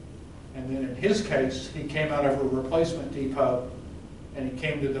 And then in his case, he came out of a replacement depot and he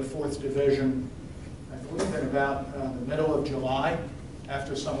came to the 4th Division, I believe in about the middle of July,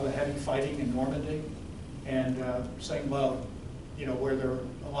 after some of the heavy fighting in Normandy, and same low, you know, where there were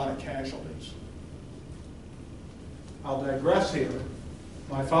a lot of casualties. I'll digress here.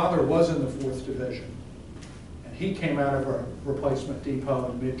 My father was in the 4th Division, and he came out of a replacement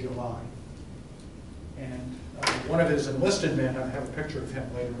depot in mid-July. And one of his enlisted men, I have a picture of him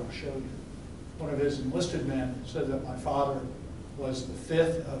later I'll show you, one of his enlisted men said that my father was the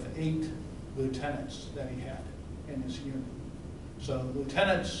 5th of 8 lieutenants that he had in his unit. So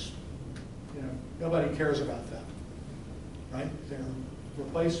lieutenants, you know, nobody cares about them, right? They're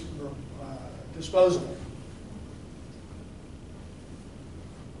disposable.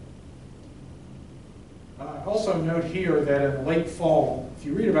 Also note here that in late fall, if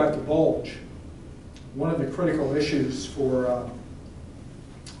you read about the bulge, one of the critical issues for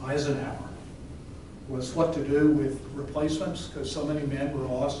Eisenhower was what to do with replacements, because so many men were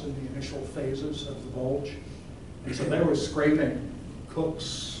lost in the initial phases of the bulge. And so they were scraping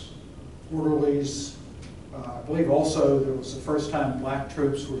cooks, orderlies. I believe also there was the first time black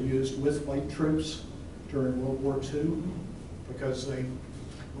troops were used with white troops during World War II, because they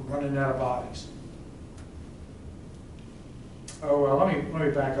were running out of bodies. Oh, well, let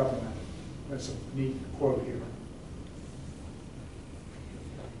me back up a minute. That's a neat quote here.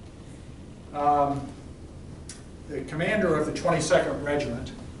 The commander of the 22nd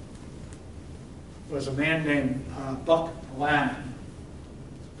Regiment was a man named Buck Lannon.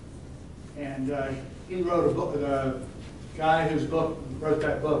 And he wrote a book, the guy whose book wrote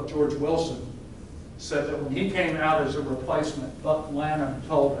that book, George Wilson, said that when he came out as a replacement, Buck Lannon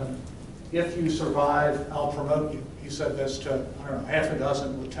told him, "If you survive, I'll promote you." He said this to, I don't know, half a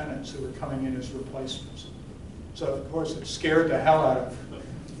dozen lieutenants who were coming in as replacements. So, of course, it scared the hell out of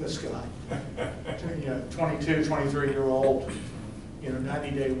this guy. You know, 22, 23-year-old, you know,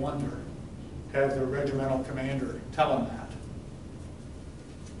 90-day wonder, to have the regimental commander tell him that.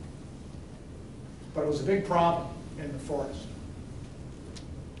 But it was a big problem in the forest.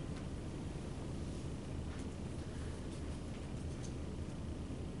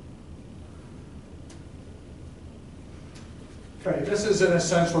 Okay, this is in a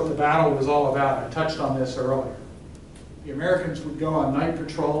sense what the battle was all about. I touched on this earlier. The Americans would go on night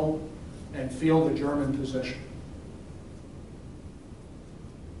patrol and field the German position.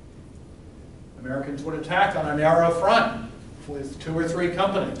 Americans would attack on a narrow front with 2 or 3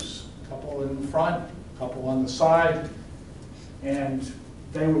 companies, a couple in the front, a couple on the side, and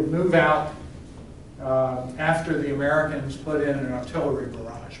they would move out after the Americans put in an artillery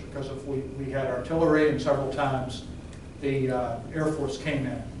barrage, because if we had artillery, and several times the Air Force came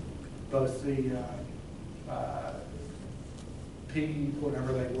in, both the P,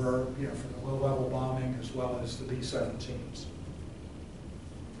 whatever they were, for the low-level bombing, as well as the B-17s.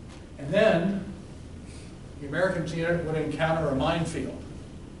 And then the Americans would encounter a minefield.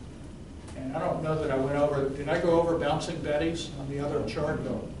 And I don't know that I went over, did I go over Bouncing Betties on the other chart?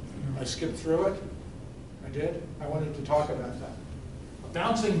 No. I skipped through it? I did? I wanted to talk about that. A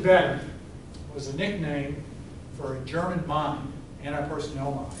Bouncing Betty was a nickname for a German mine,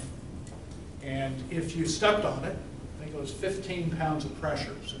 anti-personnel mine. And if you stepped on it, I think it was 15 pounds of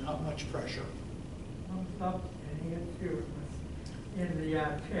pressure, so not much pressure. Comes up and hits you in the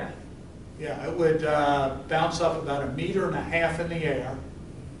chest. Yeah, it would bounce up about 1.5 meters in the air,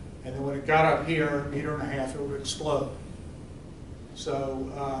 and then when it got up here, 1.5 meters, it would explode.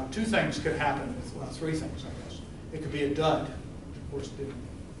 So two things could happen, well, three things, I guess. It could be a dud. Of course, it didn't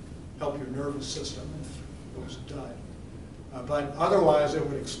help your nervous system if it was a dud. But otherwise, it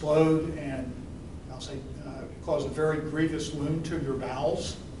would explode and, I'll say, cause a very grievous wound to your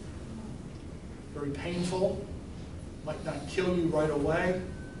bowels. Very painful. Might not kill you right away,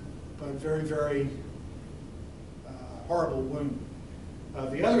 but a very, very horrible wound.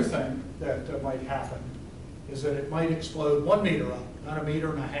 The other thing that might happen is that it might explode 1 meter up, not 1.5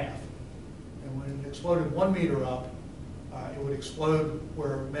 meters. And when it exploded 1 meter up, it would explode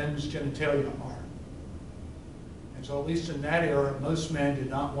where men's genitalia are. And so at least in that era, most men did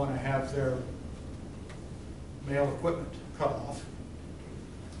not want to have their male equipment cut off.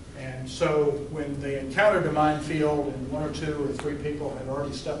 And so when they encountered a minefield and 1 or 2 or 3 people had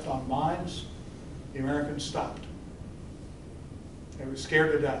already stepped on mines, the Americans stopped. They were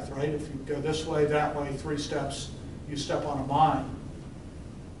scared to death, right? If you go this way, that way, 3 steps, you step on a mine,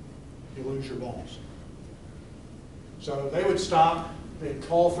 you lose your balls. So they would stop, they'd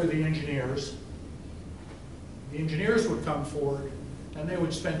call for the engineers. The engineers would come forward, and they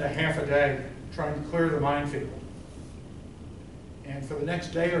would spend a half a day trying to clear the minefield. And for the next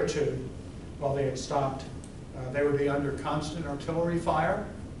day or 2, while they had stopped, they would be under constant artillery fire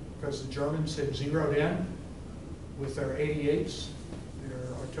because the Germans had zeroed in with their 88s,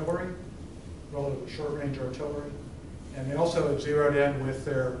 their artillery, relatively short-range artillery. And they also had zeroed in with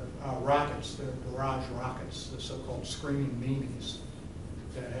their rockets, their barrage rockets, the so-called screaming meanies,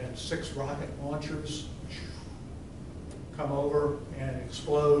 that had 6 rocket launchers come over and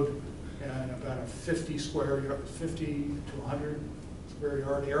explode in about a 50 to 100 square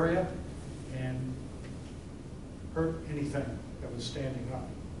yard area and hurt anything that was standing up.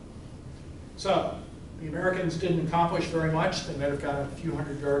 So the Americans didn't accomplish very much. They might have got a few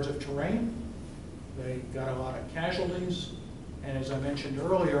hundred yards of terrain. They got a lot of casualties. And as I mentioned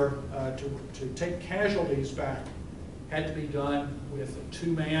earlier, to take casualties back had to be done with a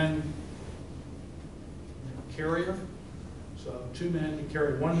 2-man carrier. So 2 men to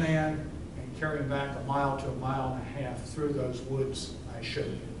carry 1 man and carry him back 1 mile to 1.5 miles through those woods I showed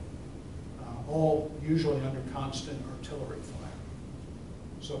you. All usually under constant artillery fire.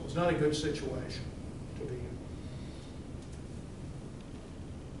 So it was not a good situation to be in.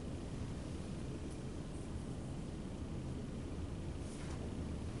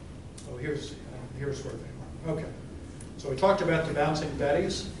 Oh, here's where they are. Okay. So we talked about the Bouncing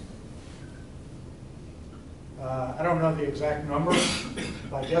Betties. I don't know the exact number.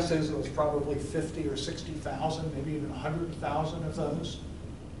 My guess is it was probably 50 or 60,000, maybe even 100,000 of those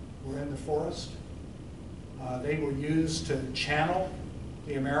were in the forest. They were used to channel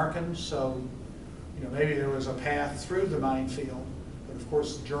the Americans, so maybe there was a path through the minefield, but of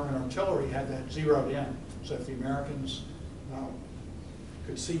course the German artillery had that zeroed in. So if the Americans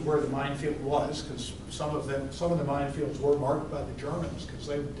could see where the minefield was, because some of the minefields were marked by the Germans because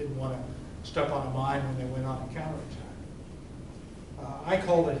they didn't want to step on a mine when they went on a counterattack. I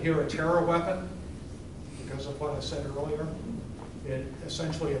called it here a terror weapon because of what I said earlier. It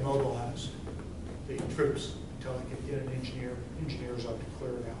essentially immobilized the troops until they could get engineers up to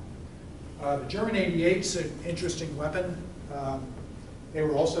clear it out. The German 88's an interesting weapon. They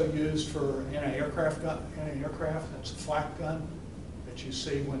were also used for anti-aircraft. That's a flak gun that you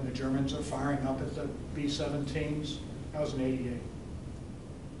see when the Germans are firing up at the B-17s. That was an 88.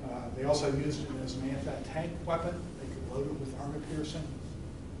 They also used it as an anti-tank weapon. They could load it with armor-piercing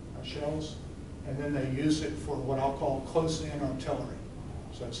shells. And then they used it for what I'll call close-in artillery.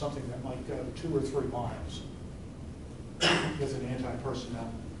 So it's something that might go 2 or 3 miles with an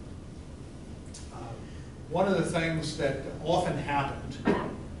anti-personnel. One of the things that often happened...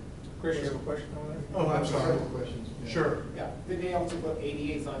 Chris, you have a question over there? Oh, I'm sorry. Questions. Sure. Yeah, did they also put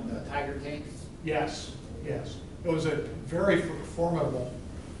 88s on the Tiger tanks? Yes, yes. It was a very formidable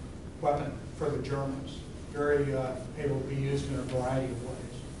weapon for the Germans, very able to be used in a variety of ways.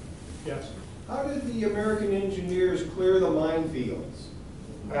 Yes? How did the American engineers clear the minefields?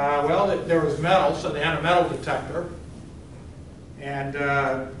 Well, there was metal, so they had a metal detector. And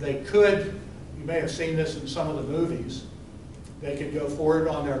they could, you may have seen this in some of the movies, they could go forward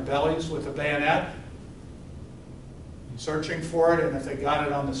on their bellies with a bayonet, searching for it, and if they got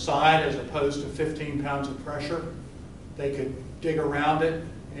it on the side as opposed to 15 pounds of pressure, they could dig around it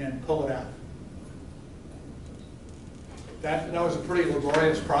and pull it out. That was a pretty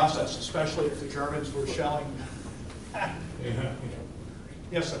laborious process, especially if the Germans were shelling.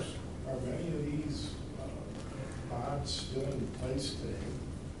 Yes, sir. Are many of these pods still in place today?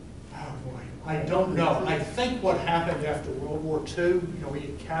 Oh boy, I don't know. I think what happened after World War II, we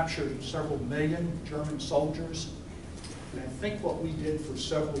had captured several million German soldiers. And I think what we did for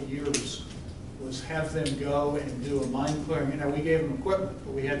several years was have them go and do a mine clearing. We gave them equipment,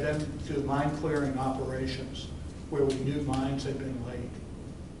 but we had them do mine clearing operations where we knew mines had been laid.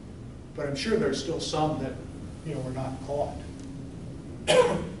 But I'm sure there's still some that, were not caught.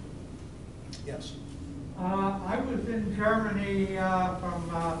 Yes. I was in Germany from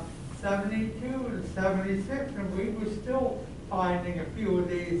 72 to 76, and we were still finding a few of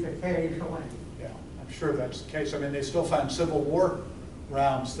these occasionally. Yeah, I'm sure that's the case. I mean, they still find Civil War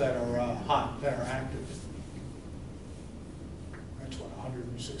rounds that are hot, that are active. That's what,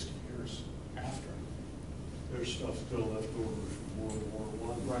 160 years after. There's stuff still left over from World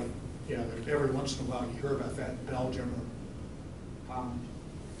War I. Right. Yeah, every once in a while you hear about that in Belgium.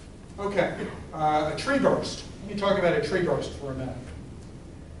 Okay, a tree burst. Let me talk about a tree burst for a minute.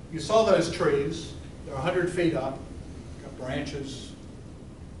 You saw those trees. They're 100 feet up, got branches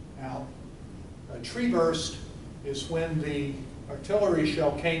out. A tree burst is when the artillery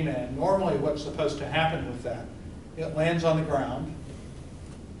shell came in. Normally what's supposed to happen with that, it lands on the ground,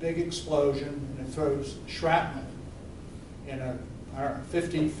 big explosion, and it throws shrapnel in a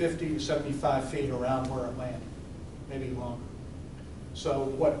 50 to 75 feet around where it landed, maybe longer. So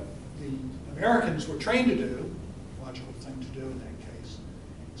what the Americans were trained to do, logical thing to do in that case,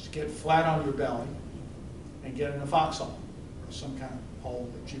 is to get flat on your belly and get in a foxhole or some kind of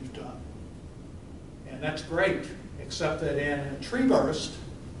hole that you've done. And that's great, except that in a tree burst,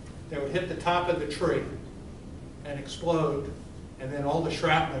 they would hit the top of the tree and explode, and then all the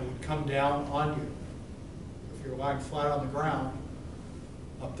shrapnel would come down on you. If you're lying flat on the ground,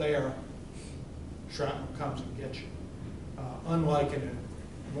 up there, shrapnel comes and gets you. Unlike in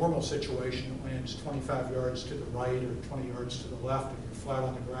a normal situation, it lands 25 yards to the right or 20 yards to the left, and you're flat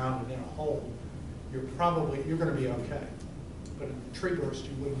on the ground and in a hole, you're going to be okay. But in a tree burst,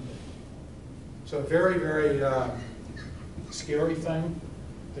 you wouldn't be. So a very, very scary thing.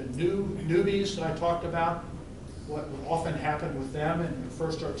 The newbies that I talked about, what would often happen with them in the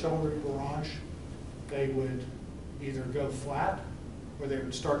first artillery barrage, they would either go flat or they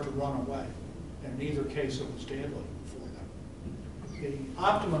would start to run away. And in either case, it was deadly for them. The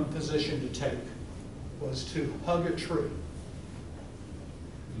optimum position to take was to hug a tree.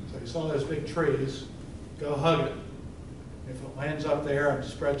 So you saw those big trees, go hug it. If it lands up there and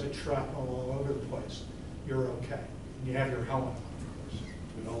spreads its shrapnel all over the place, you're okay. And you have your helmet on, of course.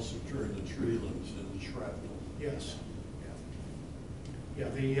 And also turn the tree limbs into shrapnel. Yes. Yeah.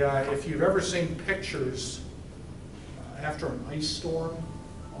 If you've ever seen pictures after an ice storm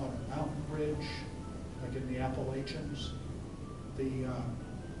on a mountain ridge, like in the Appalachians,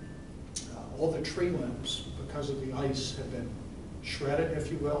 all the tree limbs, because of the ice, have been shredded,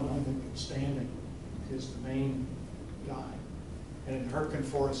 if you will, and only been standing is the main guy. And in Huertgen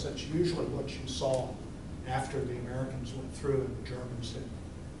Forest, that's usually what you saw after the Americans went through and the Germans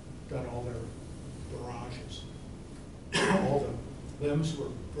had done all their barrages. All the limbs were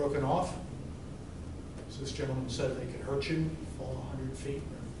broken off. As this gentleman said, they could hurt you, fall 100 feet,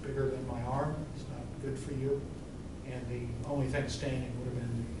 or bigger than my arm. It's not good for you. And the only thing standing would have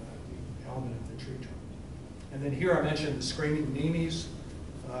been the element of the tree trunk. And then here I mentioned the screaming Nemes.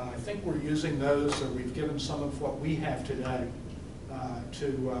 I think we're using those, or we've given some of what we have today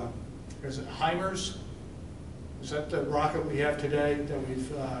is it HIMARS? Is that the rocket we have today that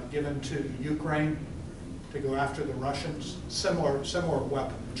we've given to Ukraine to go after the Russians? Similar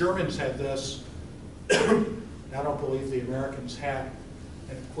weapon. The Germans had this. I don't believe the Americans had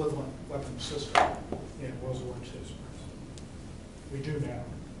an equivalent weapon system in World War II. We do now.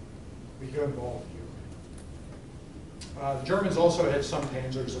 We go involved here. The Germans also had some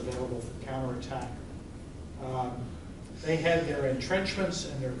panzers available for counterattack. They had their entrenchments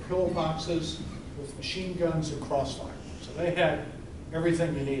and their pillboxes with machine guns and crossfire. So they had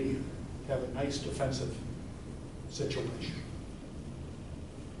everything you needed. have a nice defensive situation.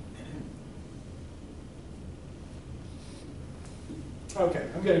 Okay,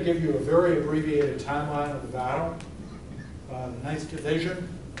 I'm going to give you a very abbreviated timeline of the battle. The 9th Division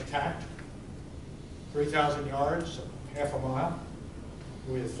attacked 3,000 yards, half a mile,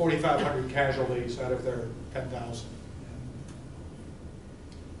 with 4,500 casualties out of their 10,000.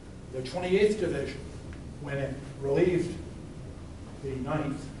 The 28th Division went in, relieved the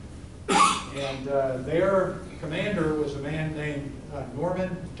 9th, and their commander was a man named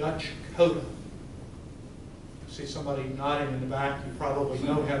Norman Dutch Coda. See somebody nodding in the back, you probably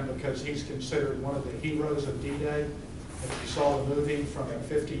know him because he's considered one of the heroes of D-Day. If you saw the movie from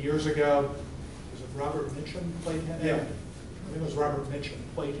 50 years ago, was it Robert Mitchum played him? Yeah. I think it was Robert Mitchum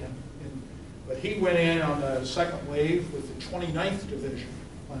played him. But he went in on the second wave with the 29th Division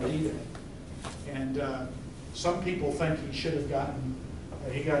on D-Day. And some people think he should have gotten,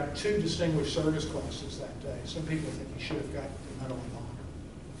 he got 2 Distinguished Service Crosses that day. Some people think he should have gotten the Medal of Honor.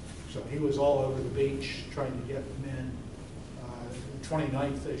 So he was all over the beach trying to get men. The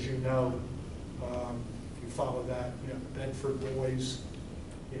 29th, as you know, if you follow that, you know, the Bedford Boys,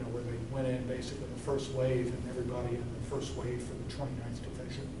 you know, where they went in basically the first wave, and everybody in the first wave for the 29th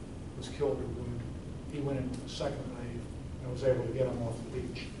Division was killed or wounded. He went into the second wave and was able to get them off the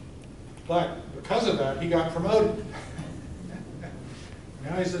beach. But because of that, he got promoted.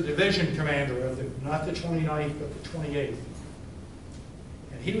 Now he's the division commander of not the 29th, but the 28th.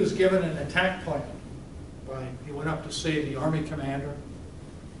 And he was given an attack plan he went up to see the Army commander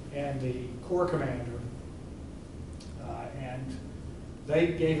and the Corps commander, and they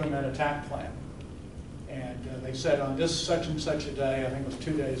gave him an attack plan. And they said on this such and such a day, I think it was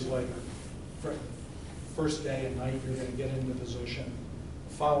 2 days later, first day and night you're going to get into position.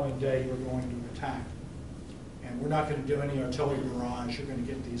 The following day you're going to attack. And we're not going to do any artillery barrage. You're going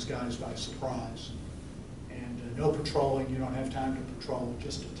to get these guys by surprise. And no patrolling. You don't have time to patrol.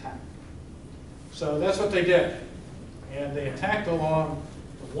 Just attack. So that's what they did. And they attacked along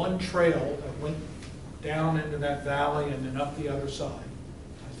the one trail that went down into that valley and then up the other side.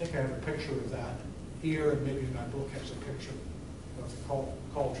 I think I have a picture of that here, and maybe my book has a picture of the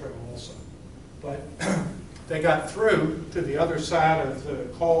Call Trail also. But they got through to the other side of the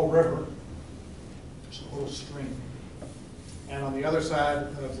Call River. There's a little stream. And on the other side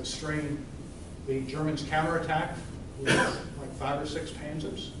of the stream, the Germans counterattacked with like 5 or 6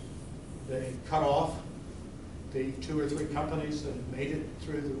 panzers. They cut off the 2 or 3 companies that had made it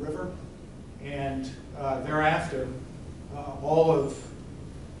through the river. And thereafter, all of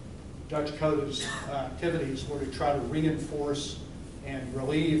Dutch Coda's activities were to try to reinforce and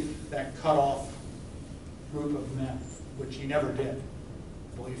relieve that cut-off group of men, which he never did.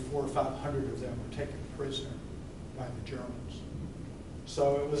 I believe 400 or 500 of them were taken prisoner by the Germans.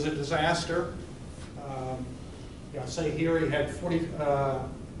 So it was a disaster. I say here he had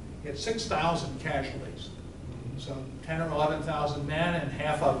 6,000 casualties. So 10 or 11,000 men and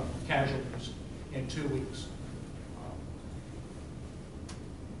half of them casualties in 2 weeks.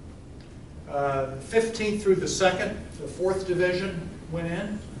 The 15th through the 2nd, the 4th Division went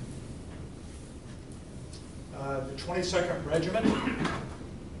in. The 22nd Regiment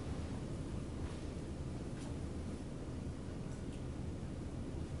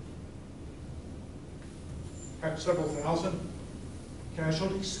had several thousand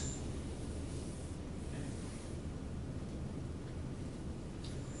casualties.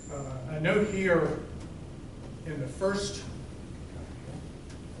 I note here in the first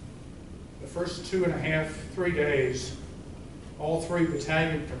 2.5, 3 days, all 3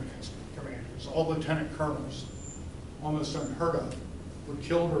 battalion commanders, all lieutenant colonels, almost unheard of, were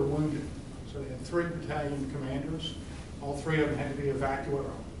killed or wounded. So they had 3 battalion commanders. All 3 of them had to be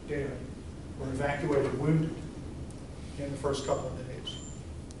evacuated, dead, or evacuated wounded in the first couple of days.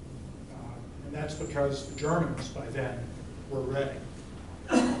 And that's because the Germans by then were ready.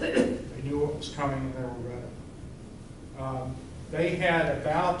 They knew what was coming and they were ready. They had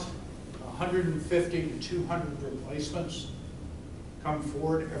about 150 to 200 replacements come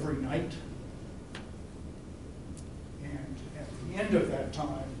forward every night. And at the end of that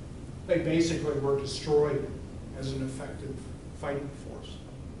time, they basically were destroyed as an effective fighting force.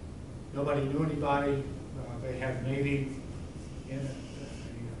 Nobody knew anybody. They had maybe in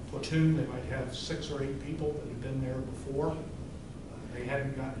a platoon, they might have 6 or 8 people that had been there before. They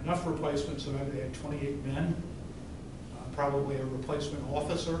hadn't got enough replacements, so maybe they had 28 men, probably a replacement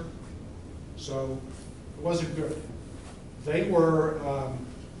officer. So it wasn't good. They were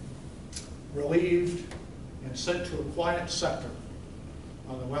relieved and sent to a quiet sector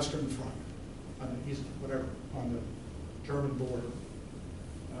on the Western Front, on the east, whatever, on the German border.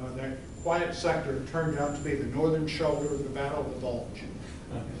 That quiet sector turned out to be the northern shoulder of the Battle of the Bulge.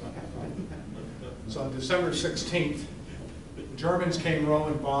 So on December 16th, the Germans came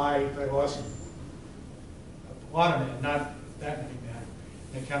rolling by. They lost a lot of men, not that many men.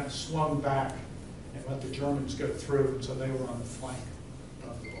 They kind of swung back and let the Germans go through, and so they were on the flank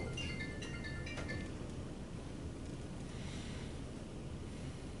of the Bulge.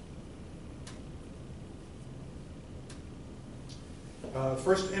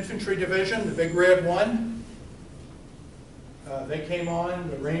 First Infantry Division, the Big Red One. They came on,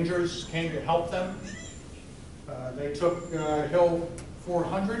 the Rangers came to help them. They took Hill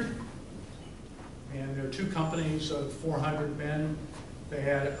 400, and there are 2 companies of 400 men. They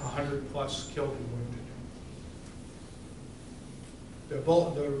had 100 plus killed and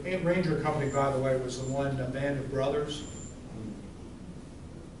wounded. The Ranger Company, by the way, was the one, the Band of Brothers.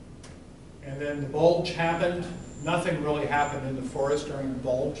 And then the Bulge happened. Nothing really happened in the forest during the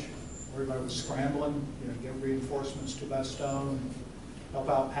Bulge. Everybody was scrambling, get reinforcements to Bastogne, and help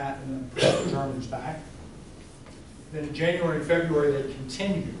out Patton and push the Germans back. Then in January and February they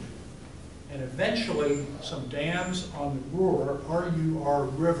continued, and eventually some dams on the RUR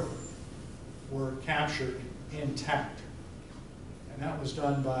River were captured intact. And that was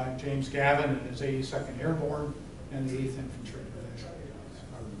done by James Gavin and his 82nd Airborne and the 8th Infantry Division.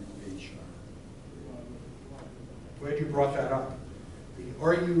 Glad you brought that up. The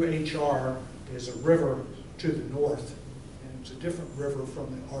RUHR is a river to the north, and it's a different river from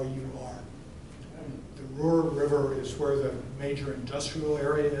the RUR. The Ruhr River is where the major industrial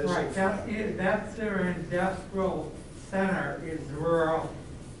area is. Right, that's their industrial center is rural.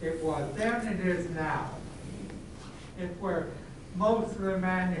 It was then, it is now. It's where most of the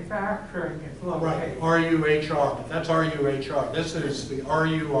manufacturing is located. Right, RUHR, that's RUHR. This is the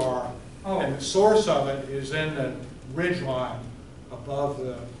RUR, and the source of it is in the ridge line above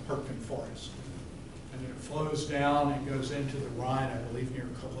the Huertgen Forest. And then it flows down and goes into the Rhine, I believe, near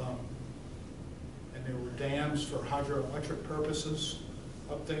Cologne. And there were dams for hydroelectric purposes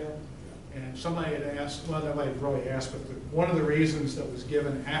up there. And somebody had asked, well, nobody really asked, but one of the reasons that was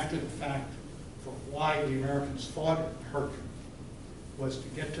given after the fact for why the Americans fought at Huertgen was to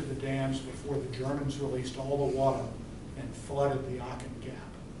get to the dams before the Germans released all the water and flooded the Aachen Gap.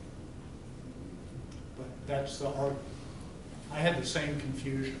 But that's the I had the same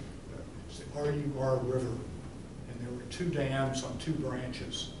confusion. It's the RUR River, and there were 2 dams on 2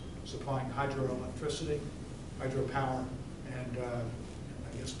 branches supplying hydroelectricity, hydropower, and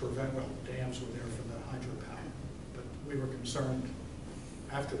I guess dams were there for the hydropower. But we were concerned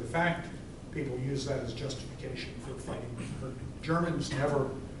after the fact. People use that as justification for fighting the Germans never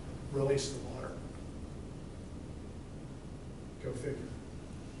released the water. Go figure.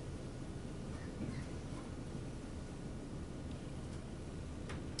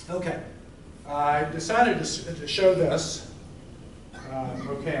 Okay, I decided to show this.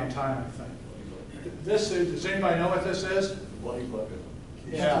 Okay, on time, I think. This is, does anybody know what this is? Bloody bucket.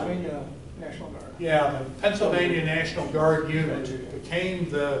 Yeah. Pennsylvania National Guard. Yeah, the Pennsylvania National Guard unit became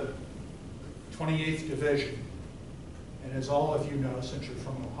the 28th Division. And as all of you know, since you're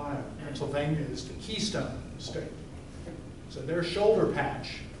from Ohio, Pennsylvania is the Keystone State. So their shoulder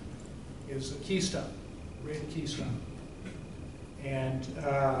patch is the Keystone, red Keystone. And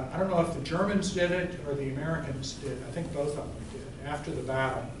I don't know if the Germans did it or the Americans did. I think both of them did. After the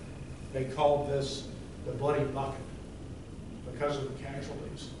battle, they called this the Bloody Bucket because of the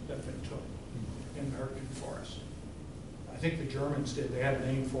casualties that they took in the Huertgen Forest. I think the Germans did. They had a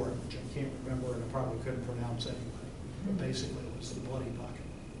name for it, which I can't remember and I probably couldn't pronounce anyway. But basically, it was the Bloody Bucket.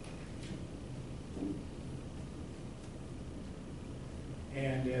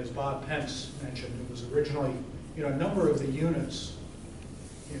 And as Bob Pence mentioned, it was originally, a number of the units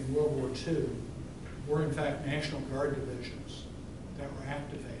in World War II were in fact National Guard divisions that were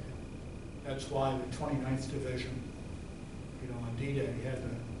activated. That's why the 29th Division, on D-Day had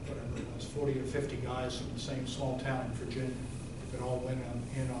whatever it was, 40 or 50 guys from the same small town in Virginia that all went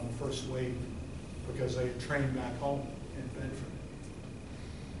in on the first wave because they had trained back home in Bedford.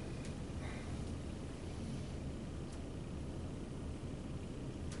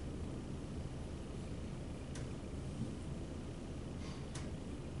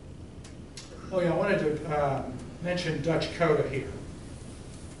 Oh yeah, I wanted to mention Dutch Coda here.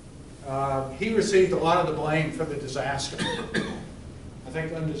 He received a lot of the blame for the disaster. I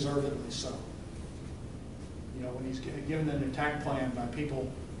think undeservedly so. When he's given an attack plan by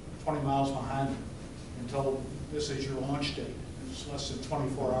people 20 miles behind him and told, this is your launch date, and it's less than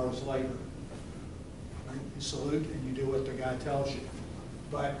 24 hours later. You salute and you do what the guy tells you.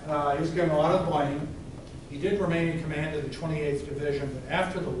 But he was given a lot of blame. He did remain in command of the 28th Division, but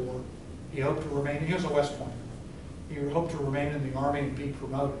after the war, He hoped to remain, he was a West Pointer. He hoped to remain in the Army and be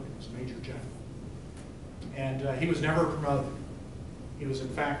promoted as Major General. And he was never promoted. He was in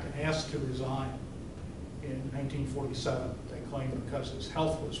fact asked to resign in 1947. They claimed because his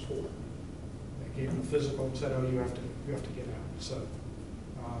health was poor. They gave him a physical and said, "Oh, you have to get out." So,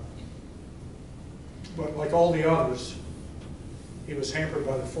 but like all the others, he was hampered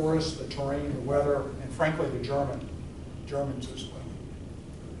by the forest, the terrain, the weather, and frankly the Germans as well.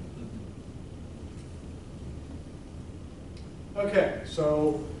 Okay,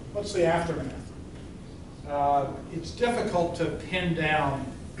 so what's the aftermath? It's difficult to pin down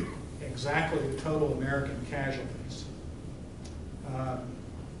exactly the total American casualties.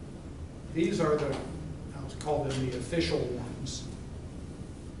 These are the, I would call them the official ones.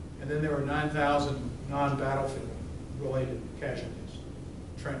 And then there were 9,000 non-battlefield related casualties.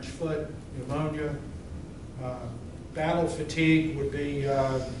 Trench foot, pneumonia, battle fatigue would be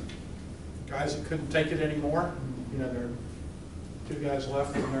guys that couldn't take it anymore. You know, there are 2 guys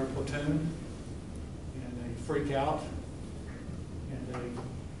left in their platoon, and they freak out, and they're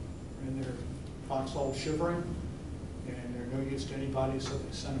in their foxhole shivering, and they're no use to anybody, so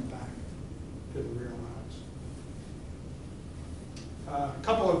they send them back to the rear lines. A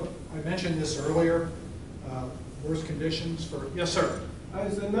couple of, I mentioned this earlier, worse conditions for, yes sir?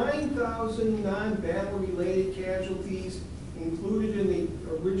 Is the 9,000 non-battle related casualties included in the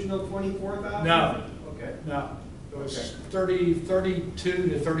original 24,000? No. Okay. No. It was Okay. 32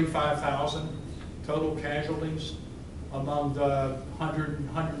 to 35,000 total casualties among the 100,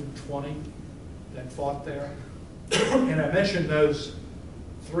 120 that fought there. And I mentioned those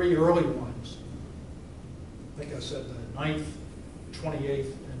 3 early ones. I think I said the 9th, 28th,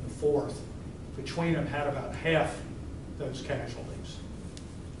 and the 4th. Between them had about half those casualties.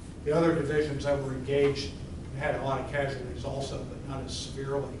 The other divisions that were engaged had a lot of casualties also, but not as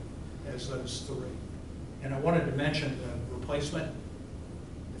severely as those 3. And I wanted to mention the replacement.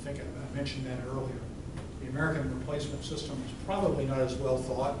 I think I mentioned that earlier. The American replacement system is probably not as well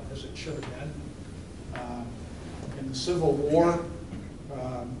thought as it should have been. In the Civil War,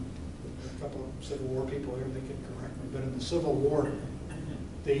 a couple of Civil War people here, they can correct me, but in the Civil War,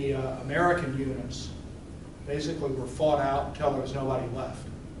 the American units basically were fought out until there was nobody left.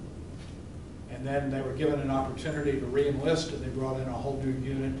 And then they were given an opportunity to re-enlist, and they brought in a whole new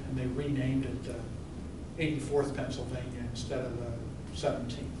unit, and they renamed it 84th Pennsylvania instead of the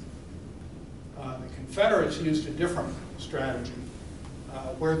 17th. The Confederates used a different strategy.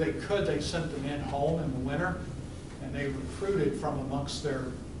 Where they could, they sent the men home in the winter, and they recruited from amongst their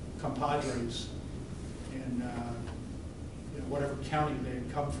compadres in whatever county they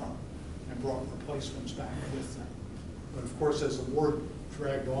had come from, and brought replacements back with them. But of course, as the war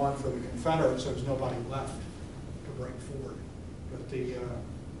dragged on for the Confederates, there was nobody left to bring forward. But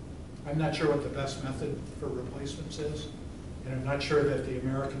I'm not sure what the best method for replacements is, and I'm not sure that the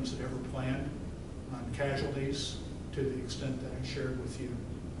Americans had ever planned on casualties to the extent that I shared with you.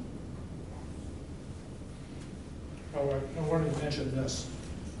 Oh, I wanted to mention this.